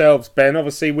that ourselves, Ben.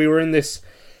 Obviously, we were in this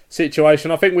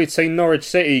situation. I think we'd seen Norwich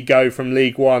City go from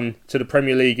League One to the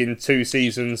Premier League in 2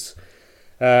 seasons,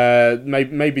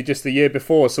 maybe just the year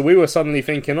before. So we were suddenly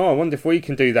thinking, I wonder if we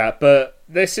can do that. But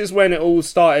this is when it all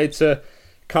started to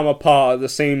come apart at the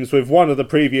seams with one of the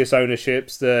previous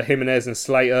ownerships, the Jimenez and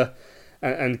Slater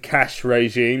and cash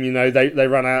regime. You know, they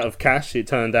ran out of cash, it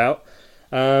turned out.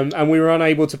 And we were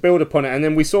unable to build upon it. And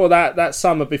then we saw that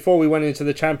summer, before we went into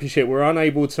the Championship, we were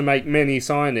unable to make many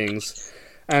signings.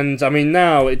 And, I mean,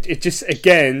 now, it just,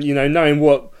 again, you know, knowing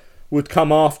what would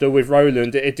come after with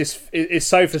Roland, it's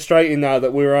so frustrating now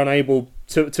that we were unable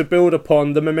to build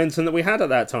upon the momentum that we had at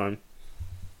that time.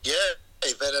 Yeah,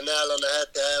 you've hit a nail on the head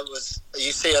there.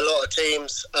 You see a lot of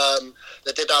teams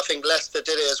that did. I think Leicester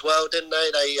did it as well, didn't they?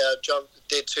 They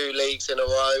did 2 leagues in a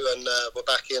row and were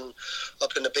back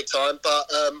up in the big time. But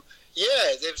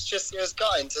yeah, it was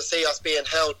gutting to see us being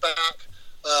held back.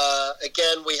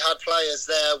 Again, we had players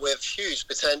there with huge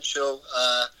potential.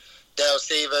 Dale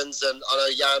Stevens, and I know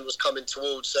Jan was coming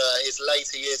towards his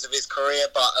later years of his career,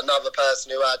 but another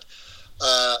person who had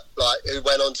who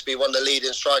went on to be one of the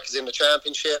leading strikers in the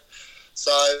Championship.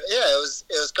 So yeah, it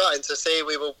was gutting to see.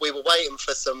 We were waiting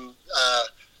for some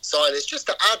signings just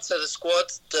to add to the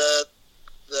squad,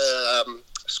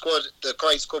 the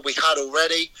great squad we had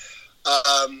already,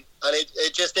 and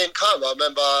it just didn't come. I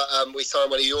remember we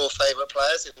signed one of your favourite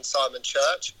players in Simon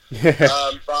Church,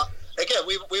 but again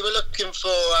we were looking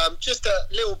for just a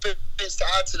little bits to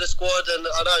add to the squad. And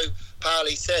I know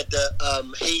Paoli said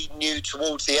that he knew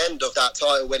towards the end of that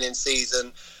title-winning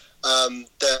season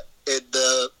that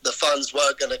the funds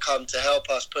weren't going to come to help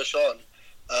us push on.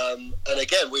 And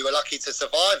again, we were lucky to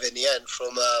survive in the end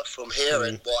from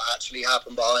hearing what actually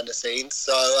happened behind the scenes.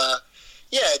 So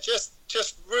yeah,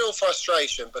 just real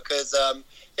frustration, because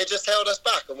it just held us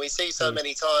back. And we see so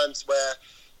many times where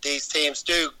these teams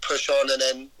do push on and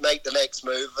then make the next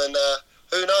move. And I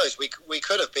who knows? We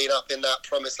could have been up in that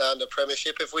promised land of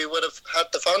Premiership if we would have had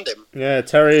the funding. Yeah,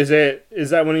 Terry, is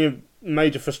that one of your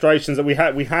major frustrations that we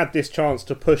had this chance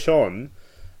to push on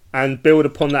and build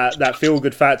upon that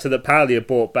feel-good factor that Paoli had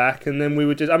brought back, and then we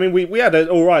were just... I mean, we had an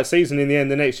all-right season in the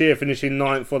end the next year, finishing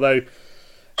 9th, although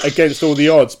against all the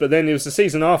odds, but then it was the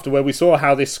season after where we saw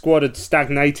how this squad had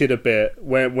stagnated a bit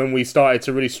when we started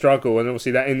to really struggle, and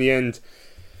obviously that in the end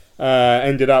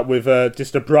ended up with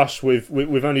just a brush with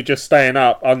only just staying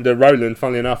up under Roland,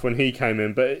 funnily enough, when he came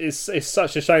in. But it's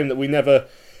such a shame that we never...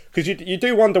 Because you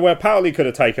do wonder where Paoli could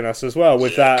have taken us as well,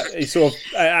 with that he's sort of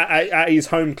at his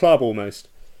home club almost.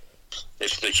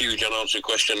 It's the huge unanswered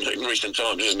question in recent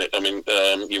times, isn't it? I mean,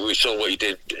 we saw what he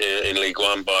did in League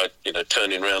One by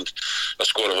turning around a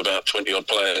squad of about 20-odd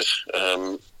players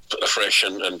afresh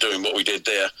and doing what we did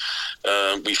there.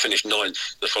 We finished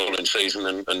 9th the following season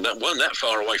and that weren't that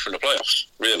far away from the playoffs,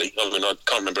 really. I mean, I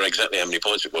can't remember exactly how many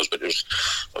points it was, but it was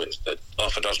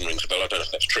half a dozen rings a bell. I don't know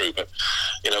if that's true, but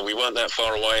we weren't that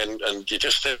far away, and you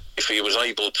just think if he was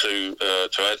able to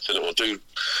add to it or do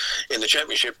in the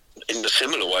Championship in the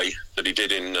similar way that he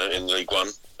did in League One.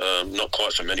 Not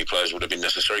quite so many players would have been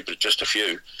necessary, but just a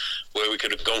few, where we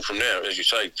could have gone from there. As you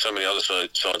say, so many other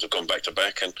sides have gone back to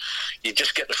back, and you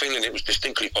just get the feeling it was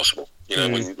distinctly possible.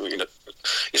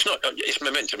 It's not. It's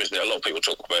momentum, isn't it? A lot of people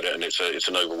talk about it, and it's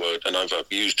an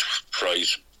overused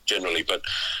phrase generally, but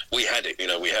we had it.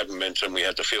 We had momentum. We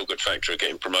had the feel-good factor of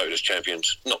getting promoted as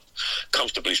champions. Not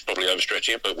comfortably, is probably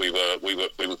overstretching it, but we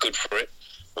were good for it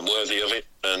and worthy of it,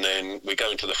 and then we go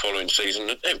into the following season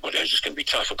and everybody knows it's going to be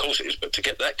tough, of course it is, but to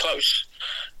get that close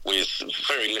with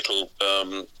very little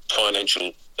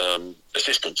financial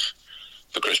assistance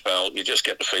for Chris Powell, you just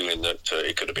get the feeling that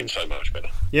it could have been so much better.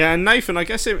 Yeah, and Nathan, I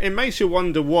guess it makes you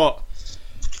wonder to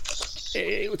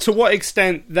what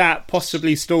extent that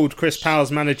possibly stalled Chris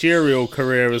Powell's managerial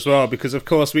career as well, because of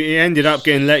course he ended up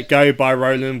getting let go by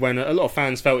Roland when a lot of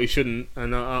fans felt he shouldn't,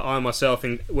 and I myself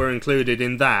were included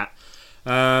in that.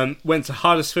 Went to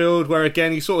Huddersfield, where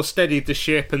again he sort of steadied the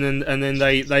ship, and then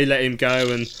they let him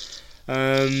go.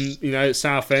 And at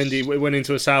Southend, he went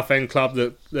into a Southend club,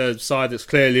 the side that's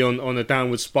clearly on a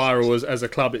downward spiral as a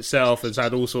club itself, has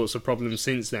had all sorts of problems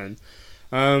since then.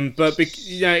 But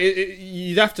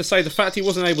you'd have to say the fact he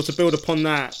wasn't able to build upon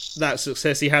that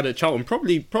success he had at Charlton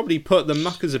probably put the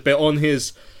muckers a bit on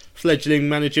his fledgling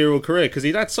managerial career, because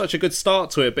he'd had such a good start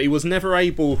to it, but he was never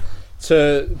able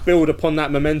to build upon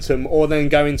that momentum, or then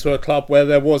go into a club where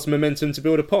there was momentum to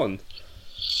build upon.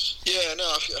 Yeah,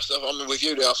 no, I'm with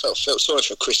you there. I felt sorry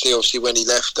for Christie, obviously, when he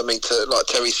left. I mean, like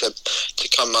Terry said, to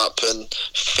come up and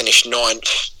finish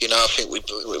 9th, I think we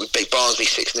beat Barnsley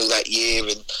 6-0 that year,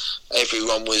 and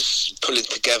everyone was pulling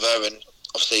together, and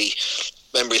obviously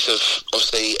memories of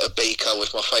Abika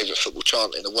was my favourite football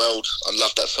chant in the world. I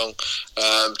love that song.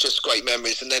 Just great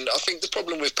memories. And then I think the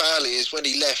problem with Paoli is when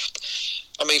he left,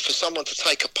 I mean, for someone to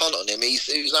take a punt on him, he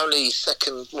was only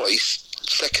second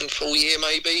full year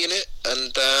maybe in it,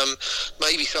 and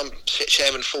maybe some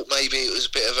chairman thought maybe it was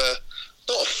a bit of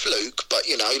not a fluke, but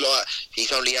like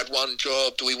he's only had one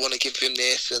job. Do we want to give him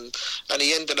this? And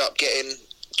he ended up getting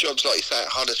jobs like you say at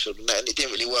Huddersfield and that, and it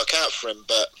didn't really work out for him.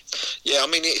 But yeah, I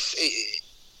mean,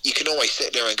 you can always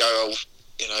sit there and go,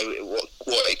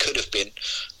 what it could have been.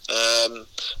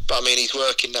 But I mean, he's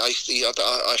working now.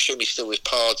 I assume he's still with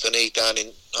Pards and he's down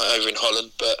over in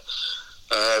Holland. But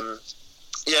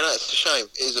yeah, no, it's a shame.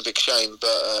 It is a big shame.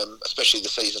 But especially the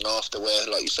season after, where,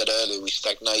 like you said earlier, we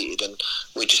stagnated and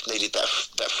we just needed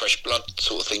that fresh blood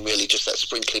sort of thing. Really, just that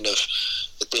sprinkling of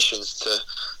additions to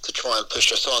try and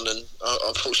push us on. And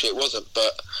unfortunately, it wasn't.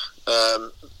 But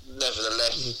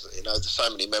nevertheless, there's so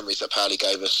many memories that Paoli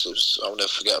gave us. I'll never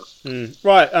forget them.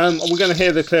 Right, we're going to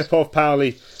hear the clip of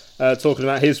Paoli talking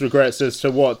about his regrets as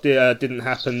to what didn't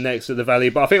happen next at the Valley.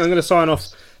 But I think I'm going to sign off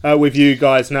with you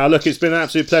guys now. Look, it's been an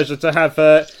absolute pleasure to have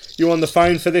you on the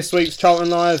phone for this week's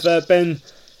Charlton Live. Ben,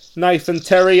 Nathan,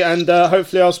 Terry, and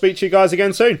hopefully I'll speak to you guys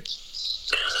again soon.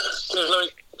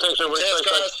 Thanks, everybody. Cheers,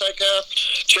 guys. Take care.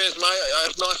 Cheers, mate. I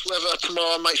have nice weather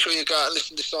tomorrow. Make sure you go out and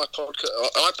listen to this iPod.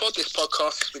 This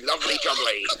podcast has been lovely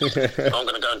jubbly. I'm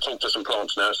going to go and talk to some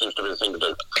plants now. It seems to be the thing to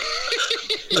do.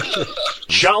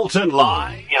 Charlton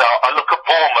Live. I look at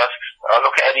Bournemouth, I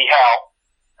look at Eddie Howe,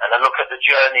 and I look at the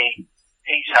journey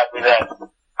he's had with them,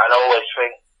 and I always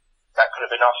think that could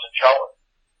have been us at Charlton.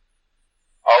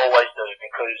 I always do,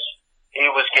 because he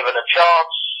was given a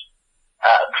chance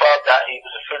at a club that he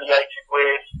was affiliated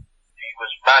with. He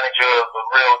was manager of a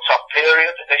real tough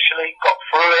period initially, got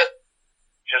through it,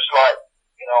 just like,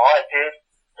 I did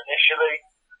initially,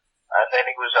 and then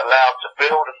he was allowed to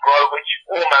build and grow, which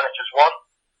all managers want.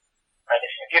 And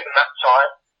if you give him that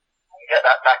time, and get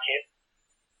that back in,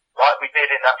 like we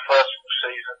did in that first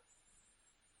season,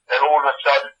 then all of a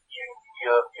sudden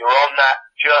you're on that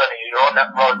journey, you're on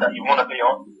that road that you want to be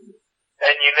on,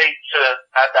 then you need to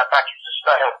add that back into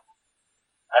stay on.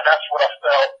 And that's what I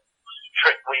felt was the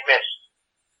trick we missed,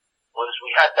 was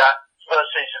we had that first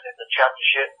season in the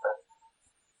Championship, and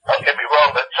don't get me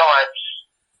wrong, at times,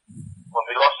 when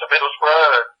we lost to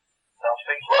Middlesbrough, and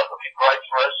things weren't looking great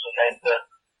for us, and then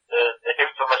the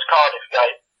infamous Cardiff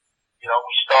game,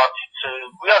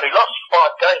 we only lost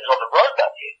 5 games on the road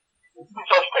that year.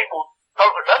 Most people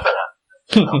don't remember that.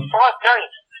 5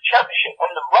 games in the Championship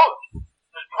on the road.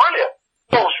 It was brilliant. Of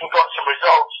course, we got some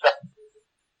results that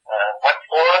went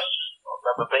for us. I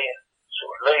remember being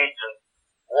sort of Leeds and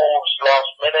Wolves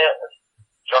last minute, and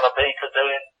John Obika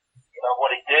doing,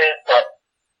 what he did, but,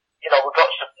 we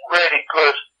got some really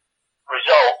good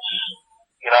results,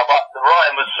 but the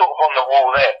writing was sort of on the wall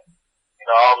there.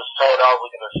 I was told,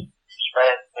 we're going to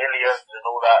spend millions and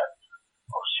all that.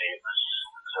 Obviously, it was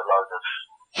a load of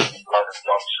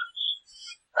nonsense.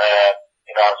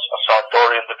 I signed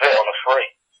Dorian DeVitt on a free.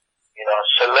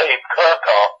 Salim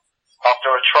Kirkar after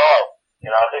a trial.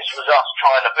 This was us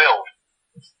trying to build.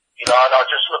 And I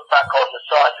just look back on the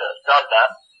sides that have done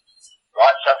that.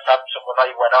 Like Southampton when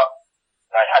they went up,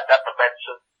 they had that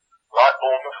momentum. Like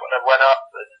Bournemouth when they went up,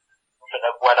 and I think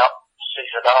they went up the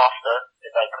season after,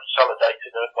 and they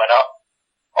consolidated and went up.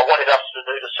 I wanted us to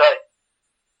do the same.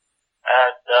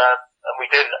 And we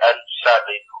didn't, and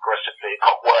sadly, progressively, it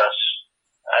got worse.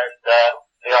 And,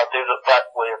 I do look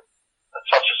back with a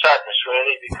touch of sadness,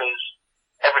 really, because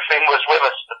everything was with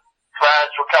us. The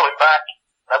fans were coming back,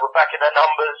 they were back in their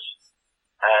numbers,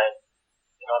 and,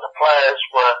 the players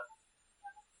were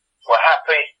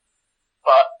happy,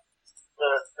 but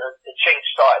the chinks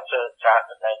started to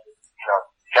happen then.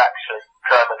 Jackson,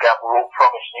 Kermagam were all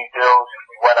promised new deals if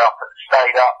we went up and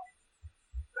stayed up.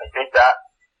 They did that,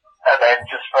 and then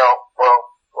just felt, well,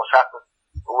 what's happened?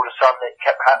 All of a sudden it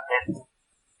kept happening.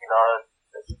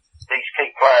 These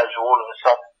key players were all of a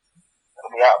sudden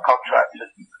going to be out of contract, and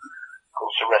of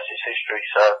course the rest is history.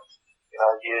 So,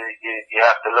 you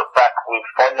have to look back with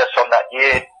fondness on that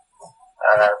year,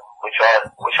 which I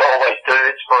always do.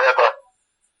 It's forever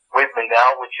with me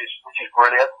now, which is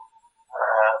brilliant.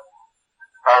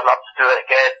 I'd love to do it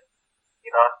again,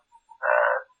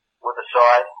 with the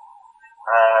side,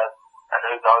 and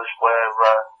who knows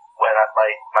where that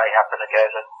may happen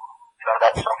again. And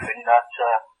that's something that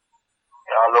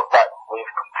I look back with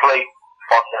complete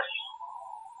fondness.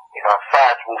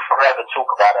 Fans will forever talk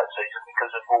about that season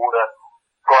because of all the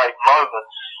great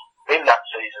moments in that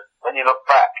season. When you look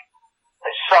back,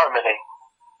 there's so many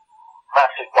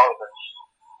massive moments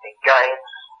in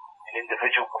games, in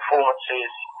individual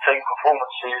performances, team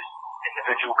performances,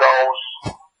 individual goals.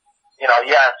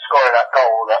 Jan scoring that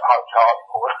goal at home to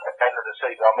Hartlepool at the end of the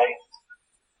season. I mean,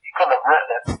 you couldn't have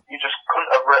written it. You just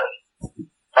couldn't have written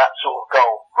that sort of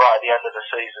goal right at the end of the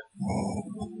season.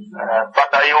 But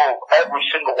they all, every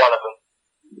single one of them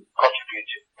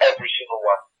contributed. Every single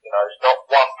one. There's not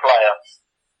one player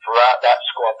throughout that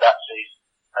squad that season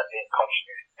that didn't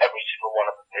contribute. Every single one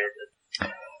of them did.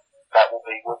 That will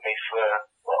be with me for,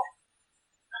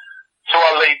 so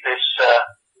I leave this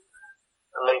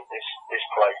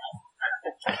place.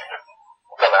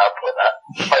 I don't know how to put that.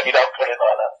 Maybe don't put it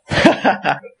like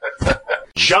that.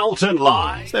 Charlton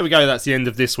Live. So there we go, that's the end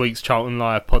of this week's Charlton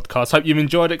Live podcast. Hope you've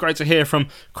enjoyed it. Great to hear from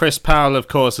Chris Powell, of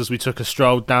course, as we took a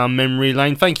stroll down memory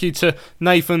lane. Thank you to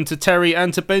Nathan, to Terry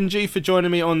and to Benji for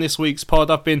joining me on this week's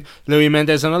pod. I've been Louis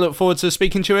Mendes and I look forward to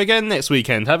speaking to you again next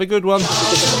weekend. Have a good one.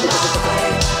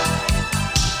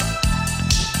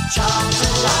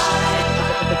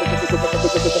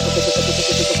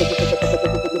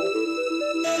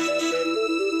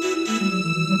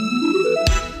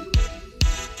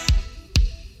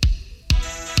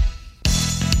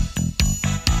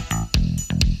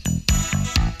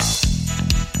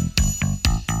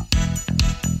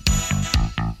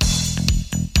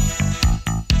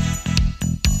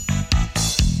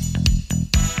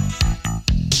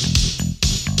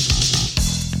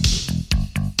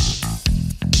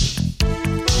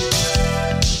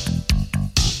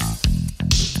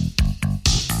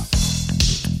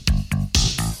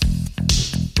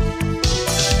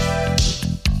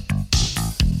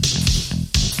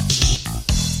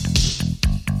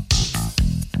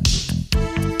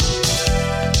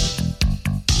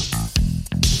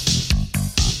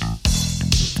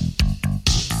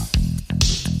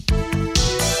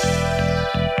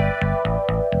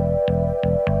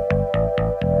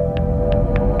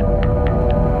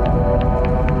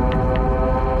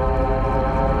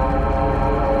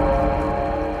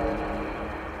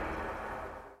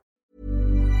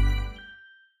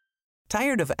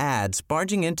 Tired of ads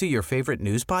barging into your favorite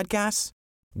news podcasts?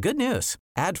 Good news.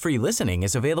 Ad-free listening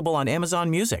is available on Amazon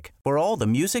Music for all the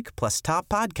music plus top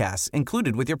podcasts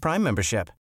included with your Prime membership.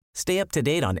 Stay up to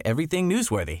date on everything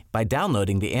newsworthy by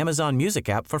downloading the Amazon Music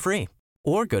app for free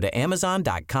or go to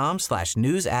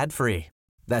amazon.com/news ad free.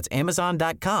 That's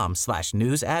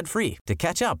amazon.com/news ad free to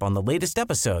catch up on the latest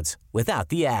episodes without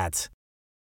the ads.